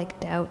look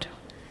like doubt.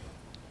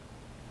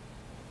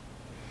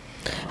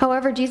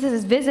 However,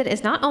 Jesus' visit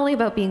is not only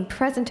about being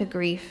present to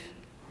grief,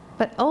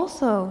 but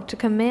also to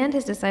command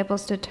his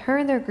disciples to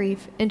turn their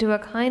grief into a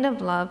kind of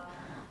love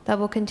that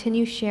will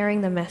continue sharing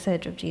the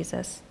message of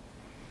Jesus.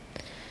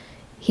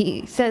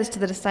 He says to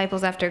the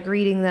disciples after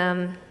greeting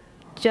them,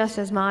 "Just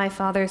as my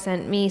Father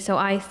sent me, so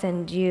I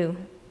send you."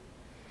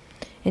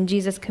 And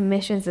Jesus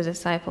commissions the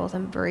disciples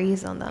and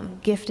breathes on them,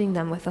 gifting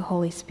them with the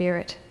Holy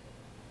Spirit.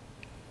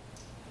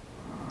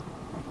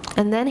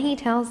 And then he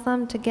tells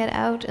them to get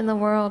out in the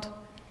world,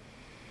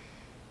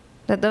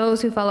 that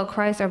those who follow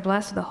Christ are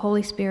blessed with the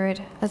Holy Spirit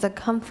as a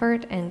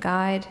comfort and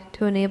guide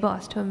to enable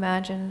us to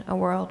imagine a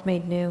world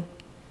made new.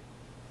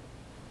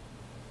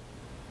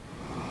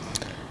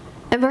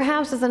 And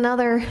perhaps as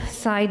another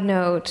side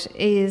note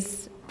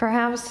is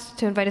perhaps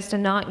to invite us to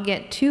not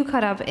get too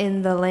caught up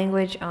in the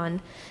language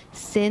on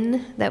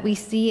sin that we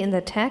see in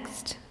the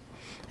text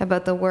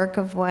about the work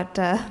of what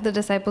the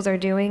disciples are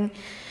doing.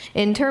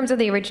 In terms of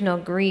the original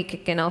Greek,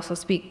 it can also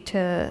speak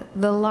to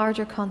the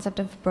larger concept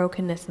of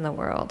brokenness in the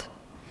world.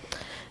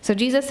 So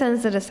Jesus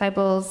sends the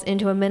disciples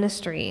into a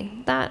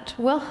ministry that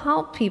will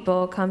help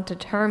people come to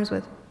terms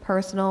with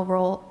personal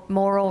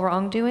moral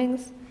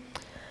wrongdoings,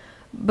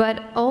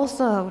 but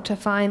also to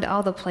find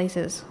all the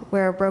places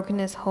where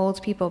brokenness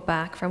holds people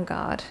back from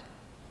God,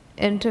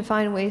 and to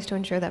find ways to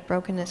ensure that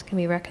brokenness can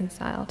be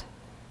reconciled.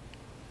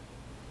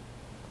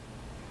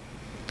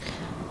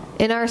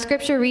 In our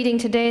scripture reading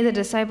today, the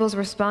disciples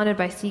responded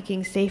by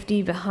seeking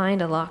safety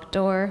behind a locked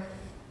door.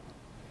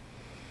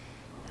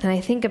 And I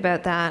think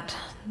about that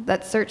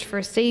search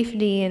for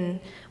safety, and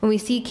when we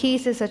see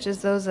cases such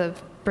as those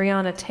of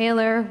Breonna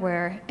Taylor,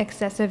 where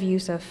excessive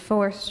use of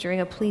force during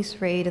a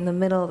police raid in the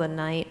middle of the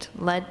night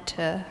led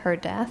to her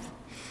death.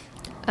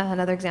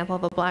 Another example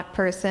of a Black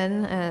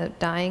person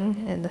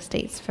dying in the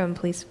States from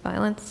police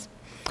violence.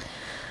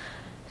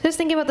 Just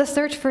thinking about the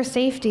search for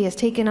safety has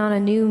taken on a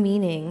new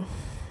meaning.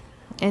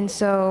 And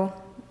so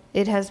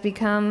it has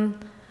become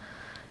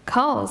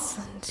calls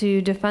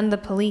to defund the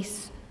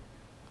police,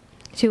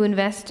 to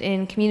invest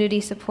in community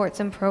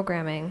supports and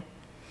programming,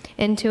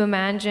 and to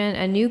imagine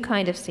a new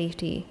kind of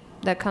safety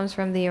that comes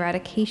from the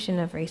eradication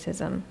of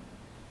racism.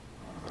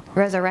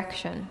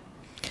 Resurrection.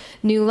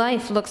 New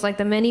life looks like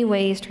the many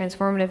ways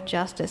transformative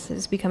justice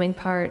is becoming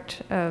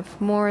part of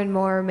more and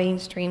more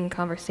mainstream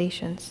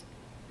conversations.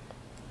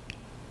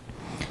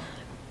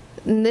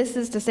 And this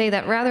is to say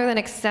that rather than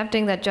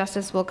accepting that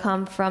justice will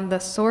come from the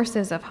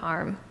sources of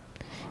harm,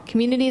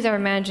 communities are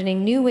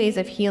imagining new ways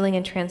of healing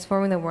and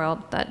transforming the world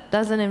that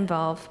doesn't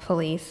involve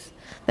police,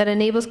 that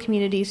enables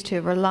communities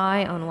to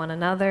rely on one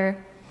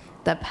another,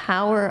 the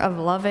power of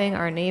loving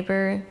our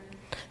neighbor,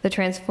 the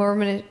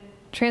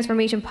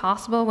transformation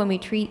possible when we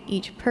treat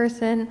each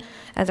person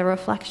as a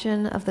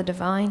reflection of the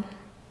divine.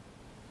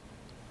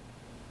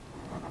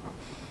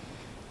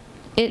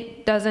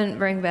 It doesn't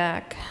bring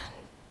back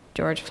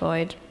George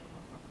Floyd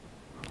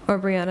or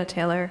Breonna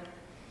Taylor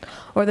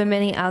or the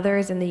many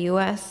others in the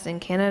US and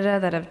Canada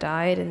that have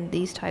died in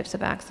these types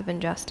of acts of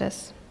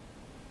injustice.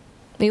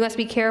 We must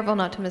be careful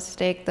not to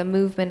mistake the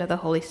movement of the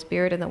Holy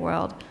Spirit in the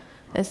world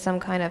as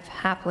some kind of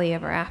happily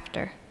ever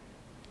after.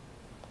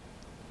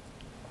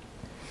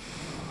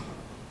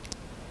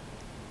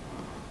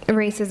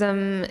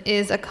 Racism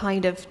is a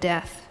kind of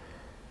death.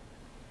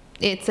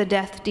 It's a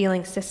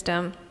death-dealing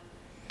system.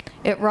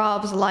 It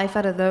robs life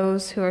out of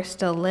those who are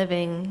still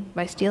living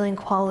by stealing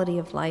quality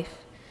of life.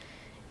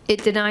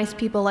 It denies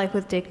people life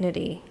with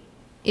dignity.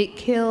 It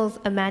kills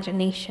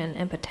imagination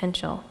and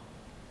potential.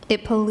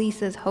 It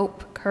polices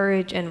hope,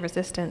 courage, and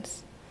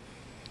resistance.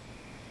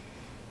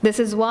 This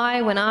is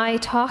why when I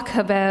talk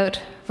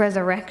about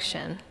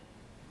resurrection,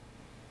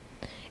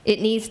 it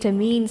needs to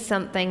mean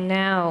something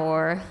now,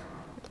 or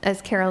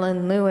as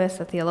Carolyn Lewis,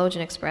 a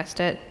theologian, expressed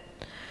it,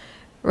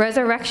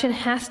 resurrection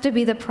has to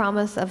be the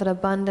promise of an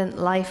abundant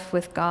life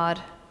with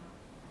God,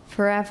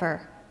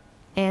 forever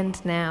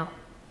and now.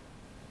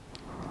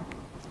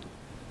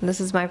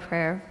 This is my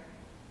prayer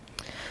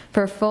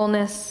for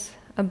fullness,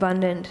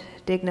 abundant,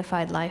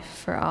 dignified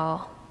life for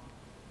all.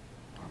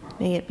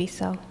 May it be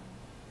so.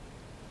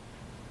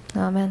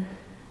 Amen.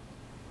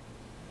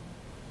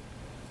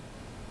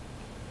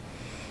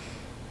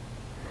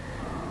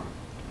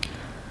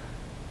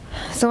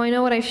 So I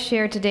know what I've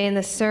shared today in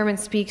this sermon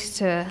speaks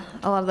to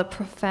a lot of the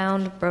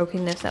profound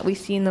brokenness that we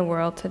see in the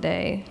world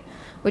today,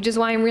 which is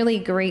why I'm really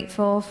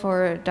grateful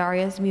for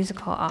Daria's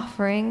musical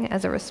offering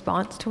as a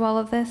response to all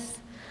of this.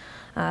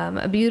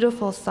 A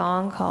beautiful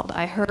song called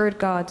I Heard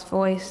God's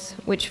Voice,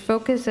 which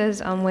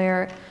focuses on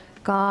where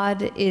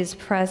God is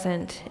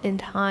present in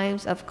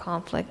times of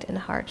conflict and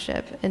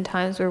hardship, in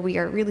times where we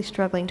are really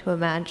struggling to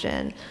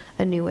imagine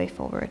a new way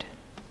forward.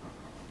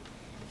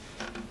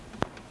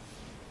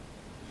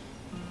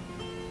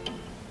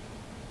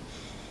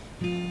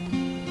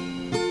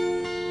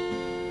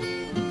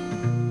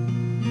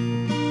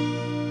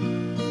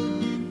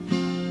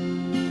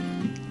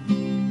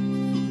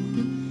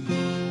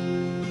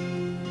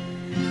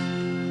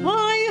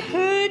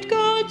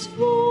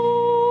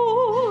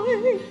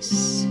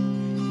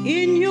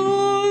 In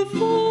your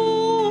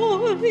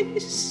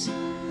voice,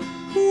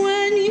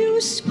 when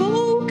you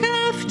spoke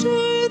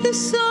after the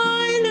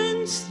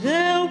silence,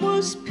 there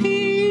was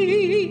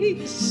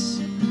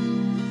peace.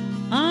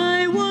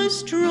 I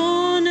was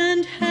drawn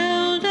and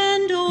held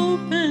and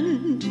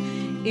opened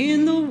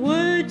in the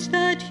words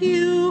that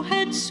you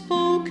had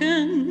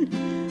spoken.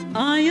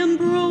 I am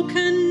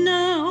broken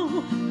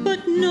now,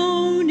 but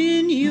known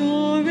in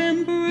your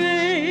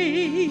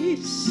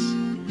embrace.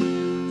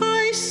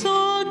 I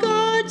saw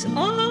God's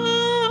eyes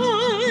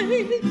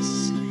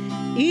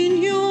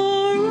in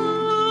your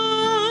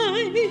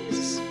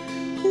eyes.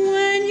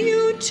 When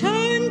you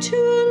turned to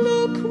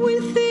look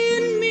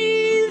within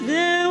me,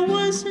 there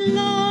was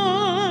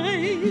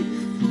life.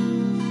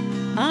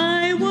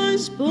 I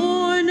was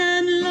born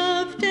and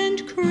loved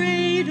and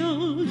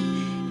cradled,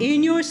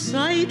 in your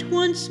sight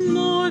once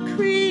more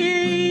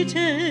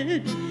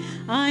created.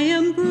 I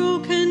am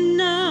broken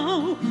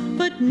now,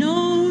 but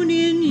known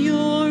in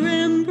your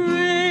embrace.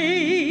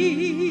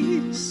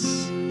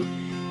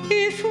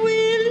 If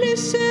we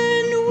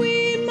listen,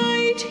 we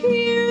might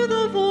hear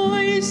the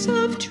voice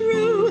of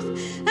truth,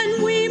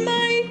 and we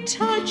might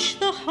touch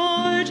the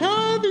heart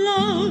of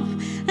love,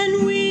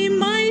 and we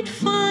might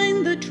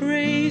find the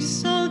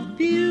trace of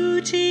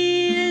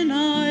beauty in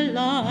our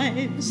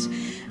lives,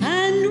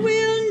 and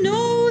we'll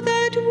know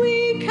that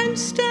we can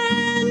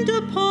stand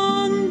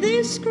upon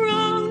this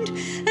ground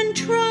and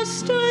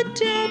trust a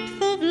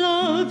depth of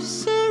love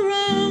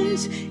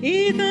surrounds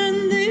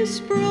even this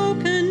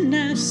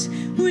brokenness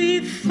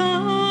we've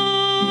found.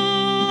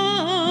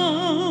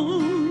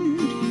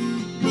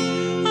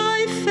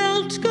 I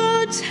felt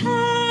God's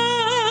hands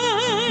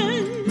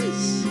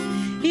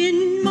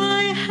in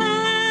my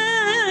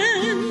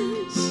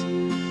hands.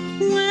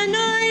 When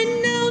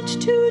I knelt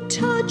to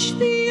touch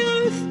the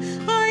earth,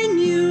 I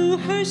knew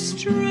her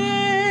strength.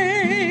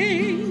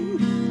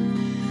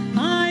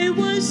 I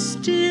was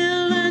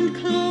still and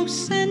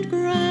close and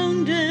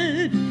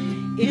grounded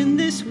in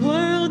this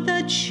world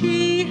that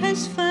she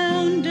has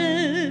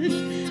founded.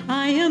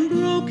 I am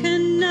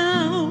broken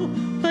now,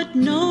 but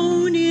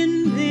known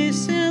in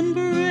this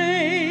embrace.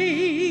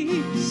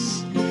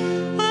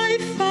 I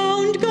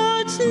found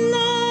God's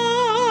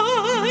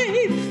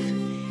life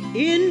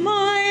in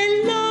my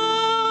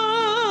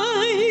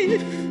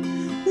life.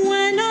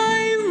 When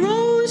I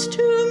rose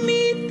to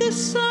meet the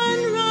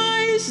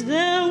sunrise,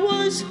 there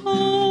was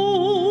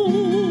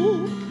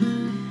hope.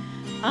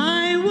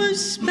 I was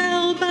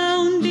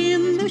spellbound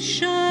in the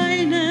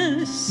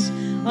shyness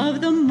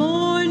of the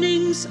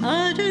morning's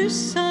utter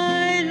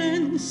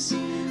silence.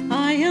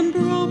 I am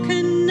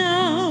broken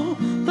now,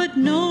 but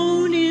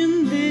known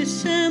in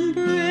this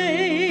embrace.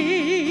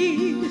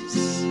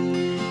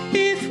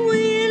 If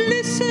we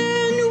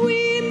listen,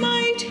 we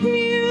might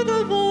hear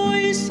the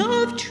voice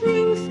of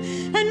truth,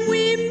 and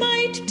we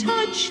might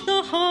touch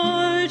the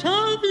heart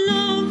of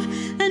love,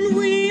 and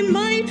we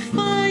might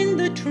find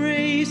the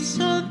trace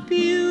of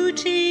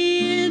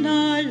beauty in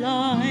our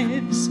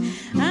lives,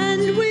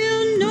 and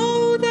we'll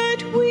know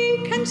that we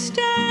can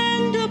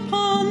stand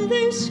upon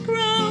this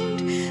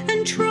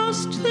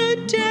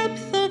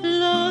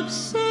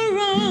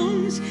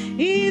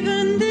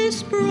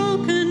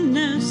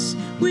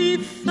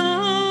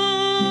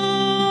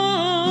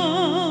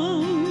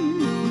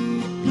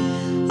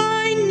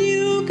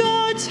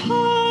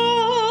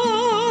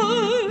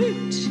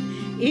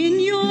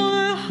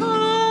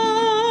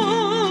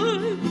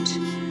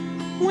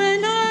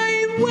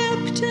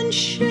and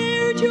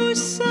shared your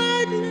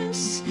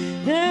sadness,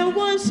 there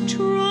was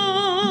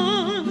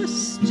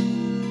trust.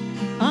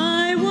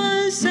 I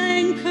was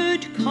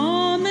anchored,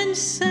 calm and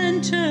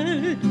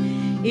centered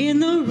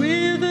in the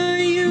river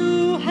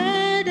you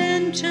had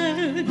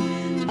entered.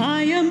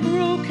 I am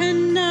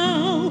broken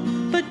now,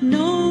 but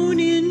known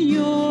in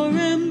your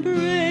embrace.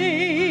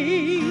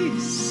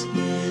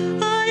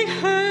 I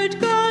heard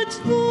God's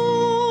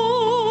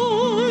voice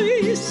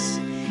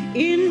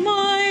in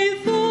my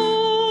voice.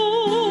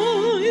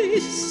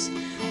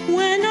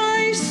 When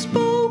I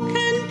spoke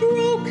and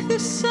broke the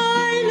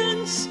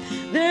silence,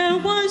 there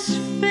was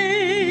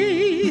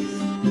faith.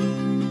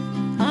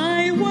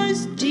 I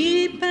was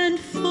deep and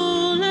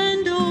full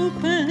and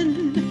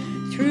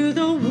open through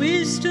the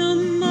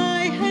wisdom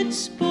I had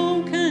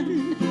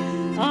spoken.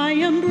 I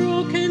am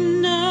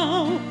broken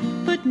now,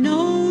 but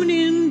known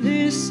in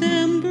this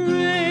embrace.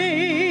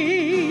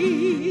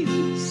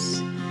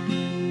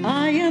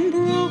 I am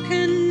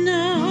broken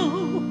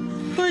now,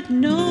 but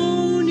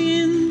known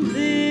in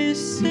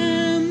this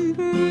embrace.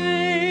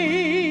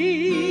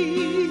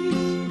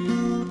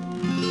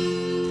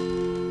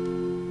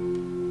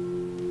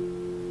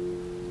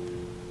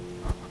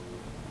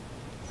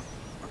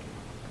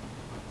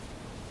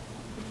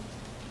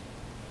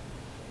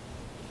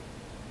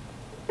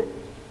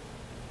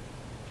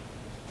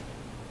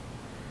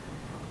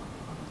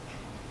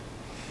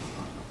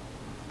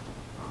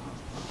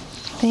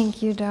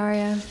 Thank you,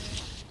 Daria.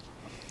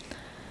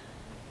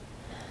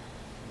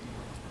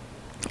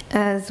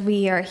 As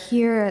we are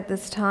here at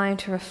this time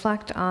to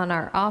reflect on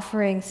our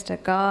offerings to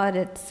God,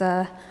 it's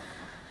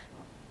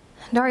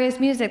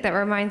Daria's music that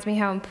reminds me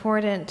how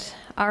important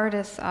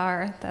artists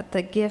are, that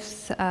the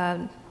gifts, the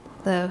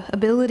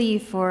ability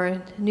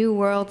for new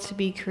worlds to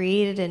be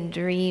created and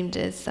dreamed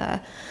is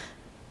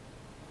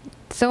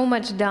so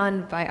much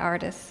done by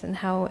artists and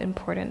how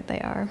important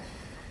they are.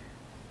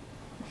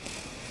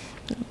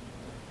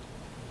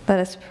 Let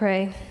us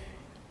pray.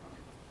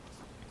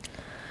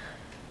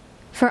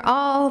 For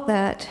all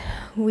that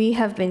we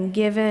have been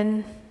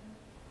given,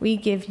 we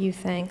give you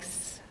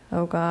thanks,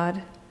 O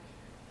God.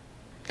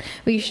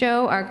 We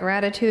show our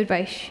gratitude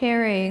by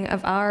sharing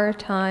of our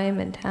time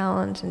and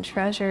talents and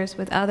treasures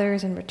with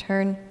others in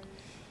return.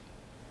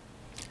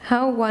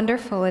 How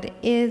wonderful it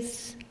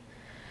is,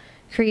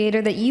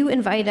 Creator, that you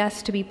invite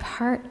us to be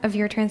part of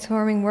your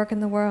transforming work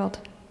in the world.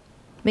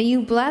 May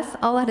you bless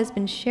all that has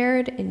been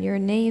shared in your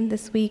name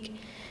this week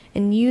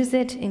and use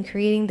it in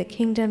creating the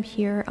kingdom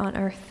here on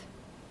earth.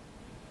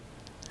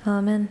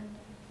 Amen.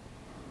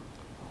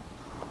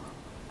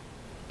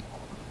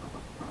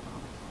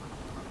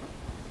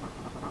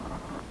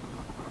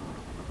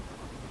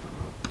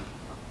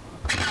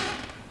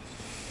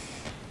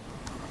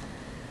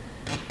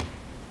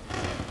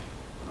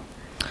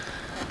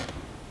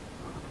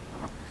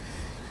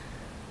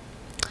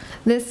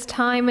 This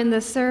time in the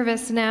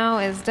service now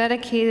is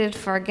dedicated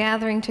for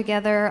gathering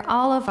together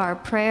all of our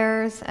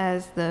prayers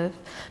as the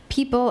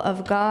people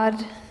of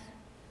God.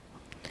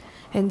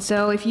 And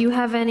so if you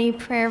have any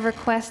prayer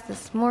requests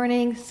this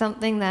morning,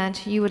 something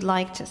that you would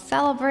like to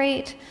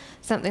celebrate,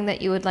 something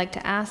that you would like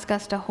to ask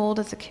us to hold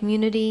as a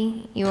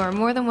community, you are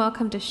more than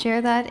welcome to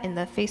share that in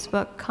the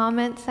Facebook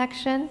comment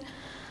section.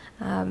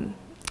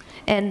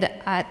 And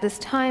at this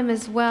time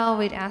as well,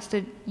 we'd ask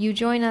that you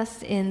join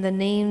us in the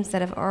names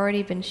that have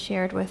already been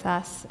shared with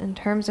us in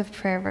terms of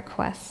prayer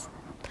requests.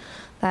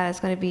 That is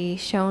going to be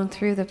shown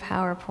through the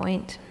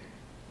PowerPoint.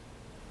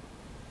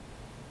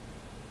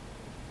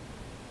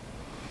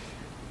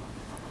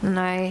 And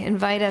I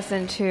invite us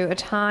into a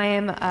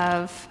time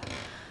of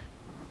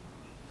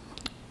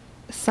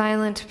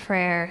silent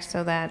prayer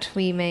so that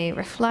we may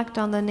reflect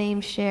on the name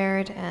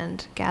shared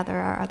and gather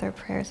our other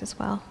prayers as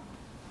well.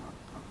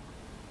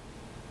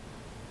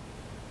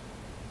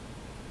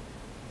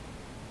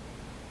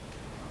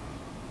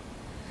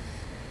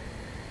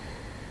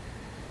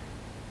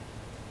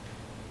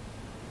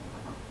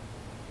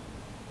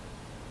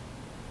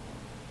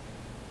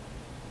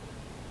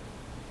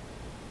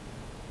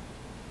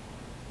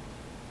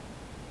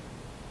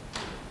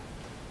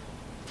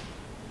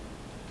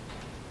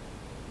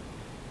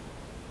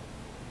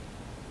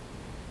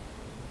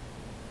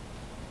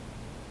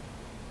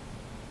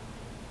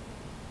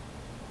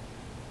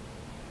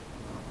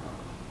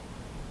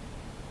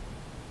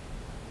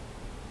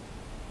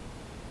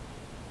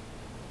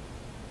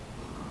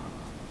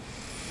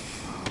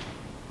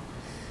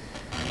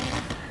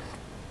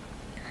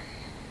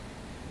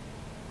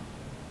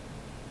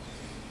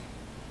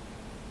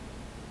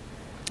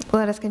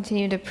 Let us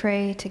continue to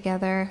pray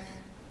together.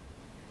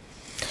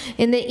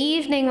 In the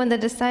evening, when the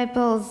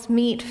disciples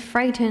meet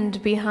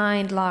frightened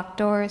behind locked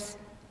doors,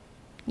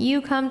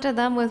 you come to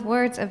them with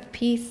words of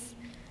peace.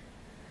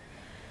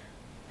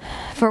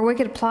 For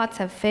wicked plots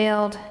have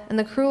failed, and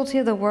the cruelty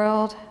of the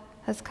world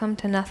has come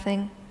to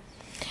nothing,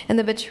 and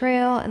the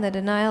betrayal and the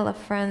denial of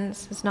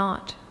friends has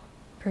not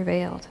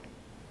prevailed.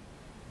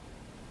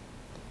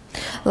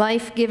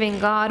 Life-giving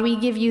God, we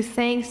give you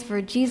thanks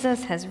for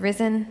Jesus has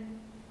risen,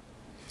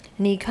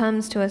 and he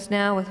comes to us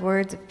now with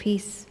words of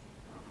peace.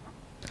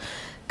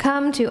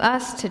 Come to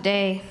us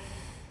today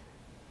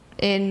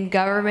in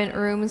government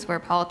rooms where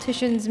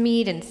politicians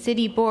meet, in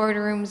city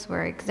boardrooms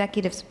where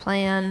executives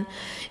plan,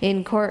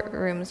 in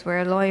courtrooms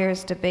where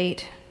lawyers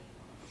debate.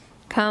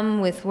 Come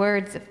with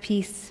words of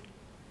peace.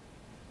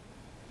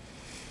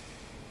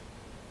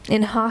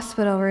 In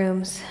hospital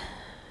rooms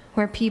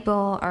where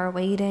people are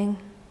waiting.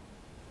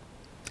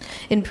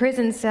 In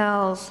prison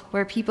cells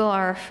where people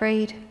are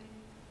afraid.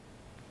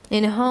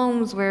 In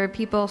homes where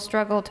people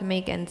struggle to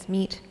make ends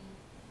meet.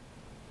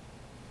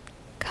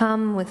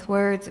 Come with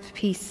words of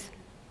peace.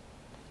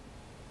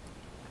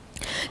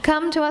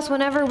 Come to us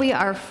whenever we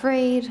are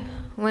afraid,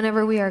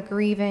 whenever we are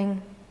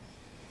grieving.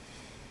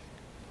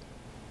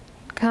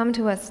 Come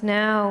to us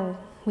now,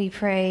 we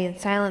pray, in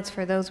silence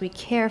for those we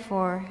care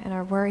for and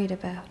are worried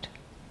about.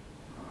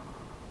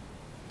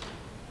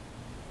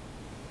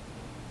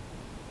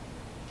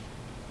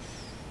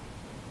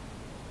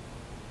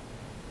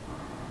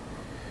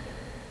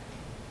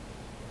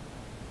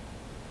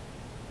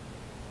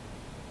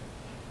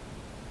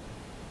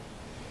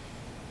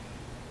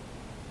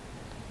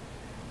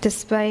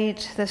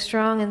 Despite the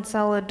strong and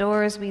solid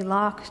doors we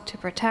lock to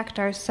protect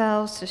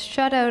ourselves, to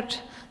shut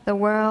out the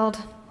world,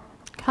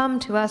 come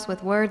to us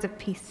with words of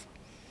peace.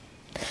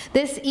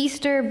 This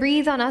Easter,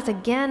 breathe on us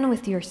again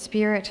with your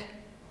Spirit,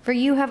 for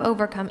you have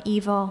overcome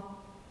evil,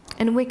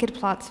 and wicked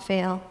plots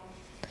fail,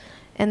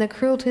 and the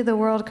cruelty of the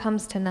world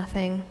comes to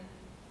nothing.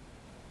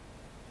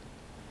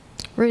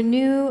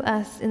 Renew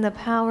us in the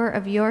power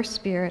of your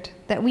Spirit,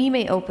 that we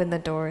may open the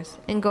doors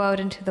and go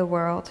out into the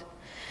world,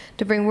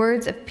 to bring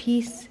words of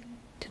peace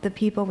to the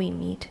people we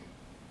meet.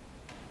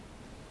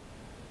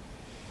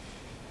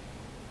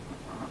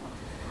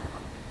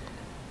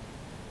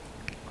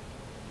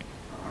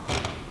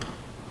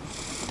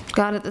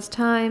 God, at this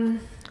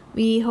time,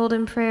 we hold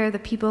in prayer the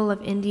people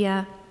of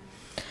India.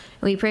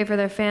 We pray for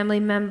their family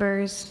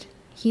members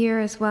here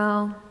as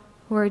well,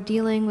 who are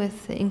dealing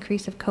with the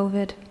increase of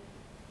COVID.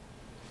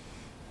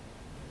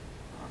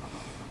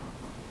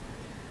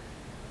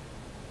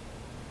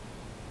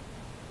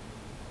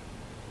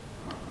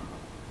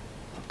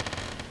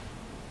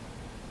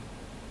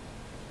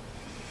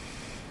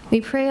 We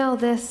pray all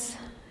this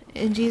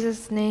in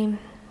Jesus' name,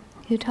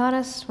 who taught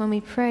us when we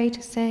pray to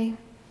say,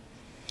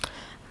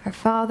 Our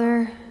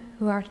Father,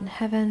 who art in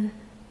heaven,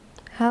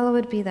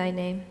 hallowed be thy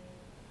name.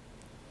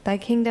 Thy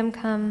kingdom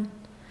come,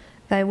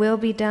 thy will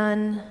be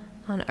done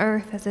on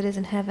earth as it is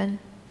in heaven.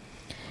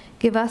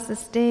 Give us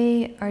this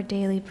day our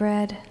daily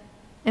bread,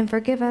 and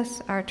forgive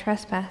us our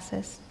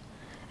trespasses,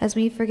 as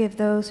we forgive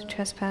those who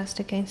trespass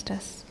against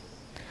us.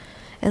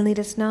 And lead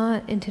us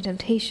not into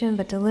temptation,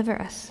 but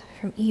deliver us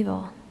from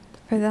evil.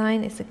 For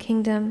thine is the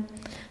kingdom,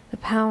 the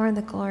power, and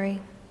the glory,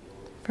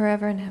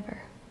 forever and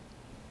ever.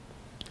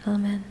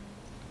 Amen.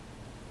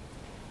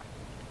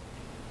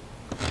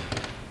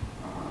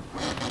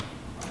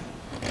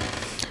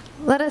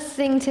 Let us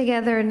sing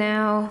together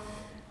now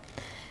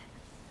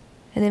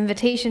an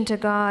invitation to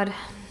God.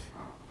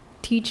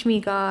 Teach me,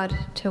 God,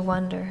 to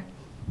wonder.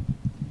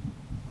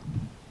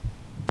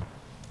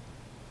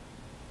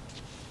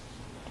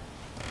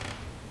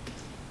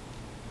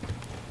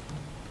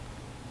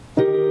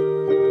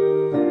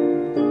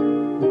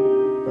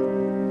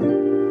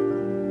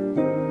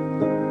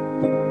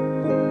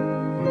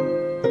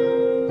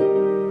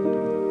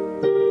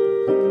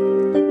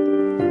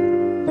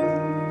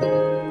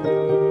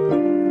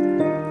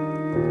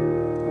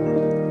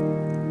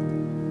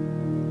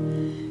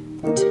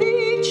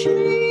 Teach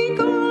me,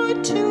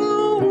 God,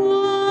 to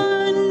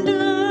wonder.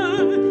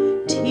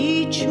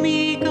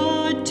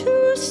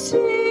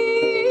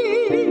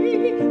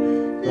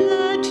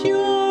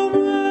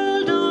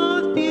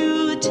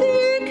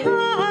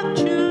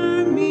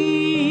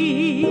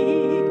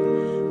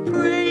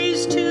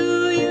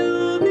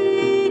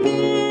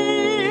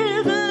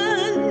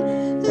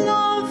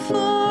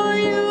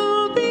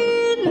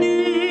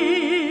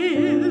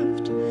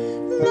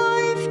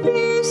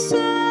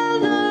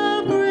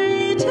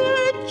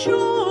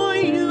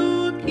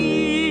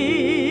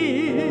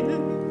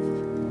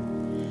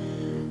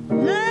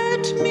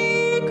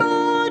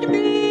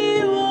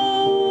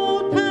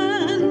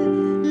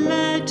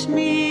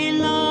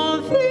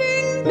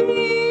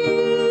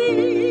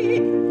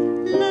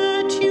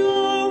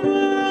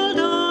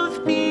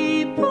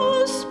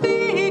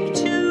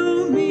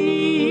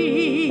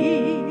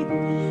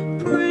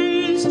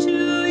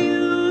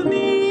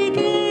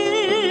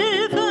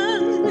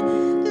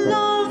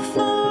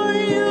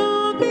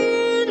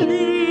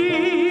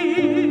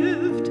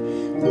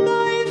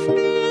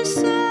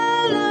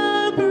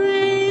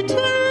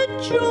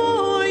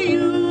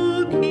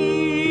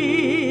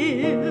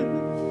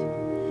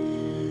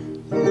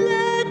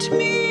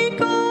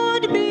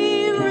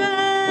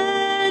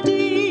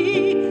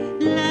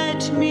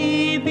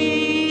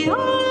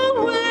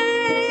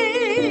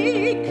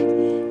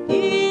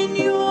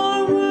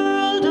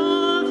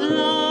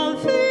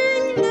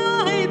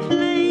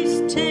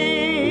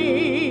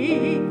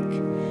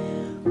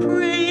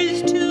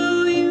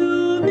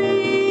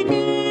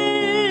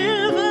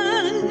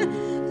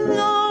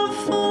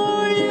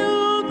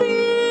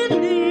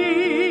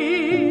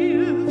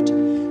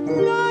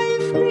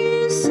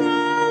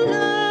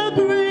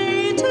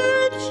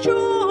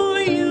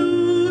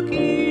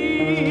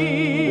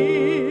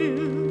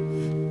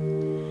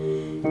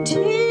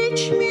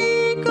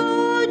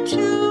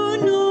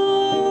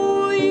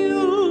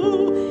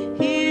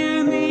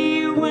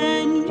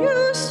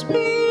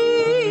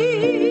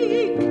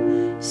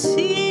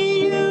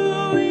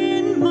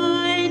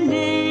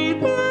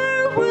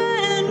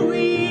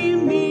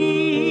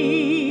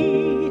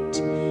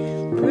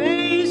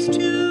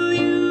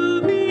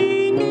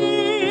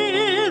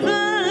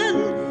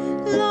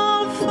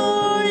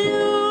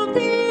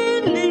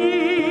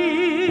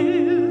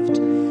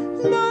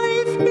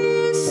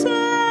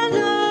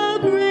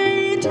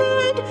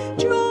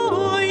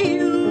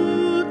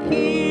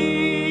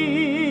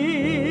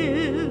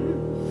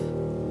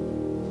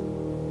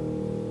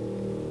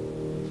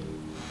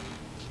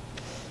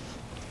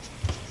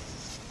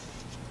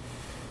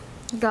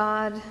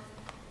 God,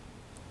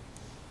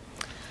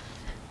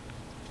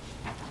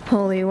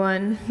 Holy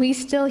One, we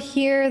still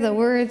hear the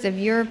words of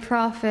your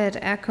prophet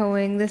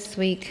echoing this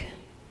week.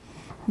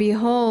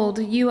 Behold,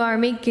 you are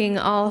making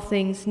all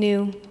things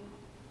new.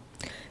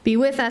 Be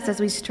with us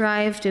as we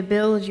strive to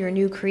build your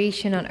new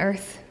creation on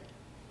earth.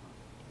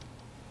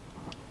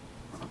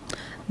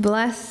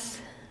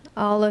 Bless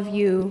all of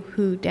you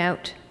who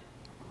doubt.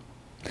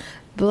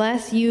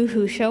 Bless you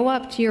who show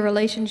up to your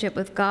relationship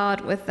with God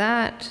with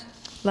that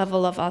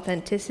level of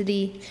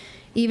authenticity,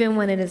 even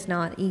when it is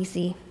not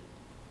easy.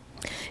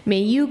 May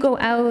you go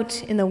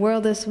out in the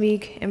world this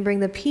week and bring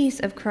the peace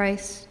of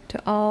Christ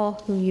to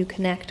all who you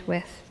connect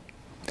with.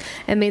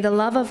 And may the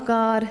love of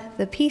God,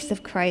 the peace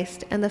of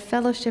Christ, and the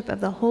fellowship of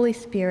the Holy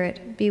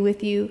Spirit be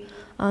with you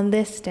on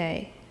this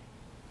day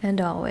and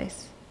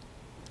always.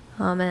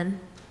 Amen.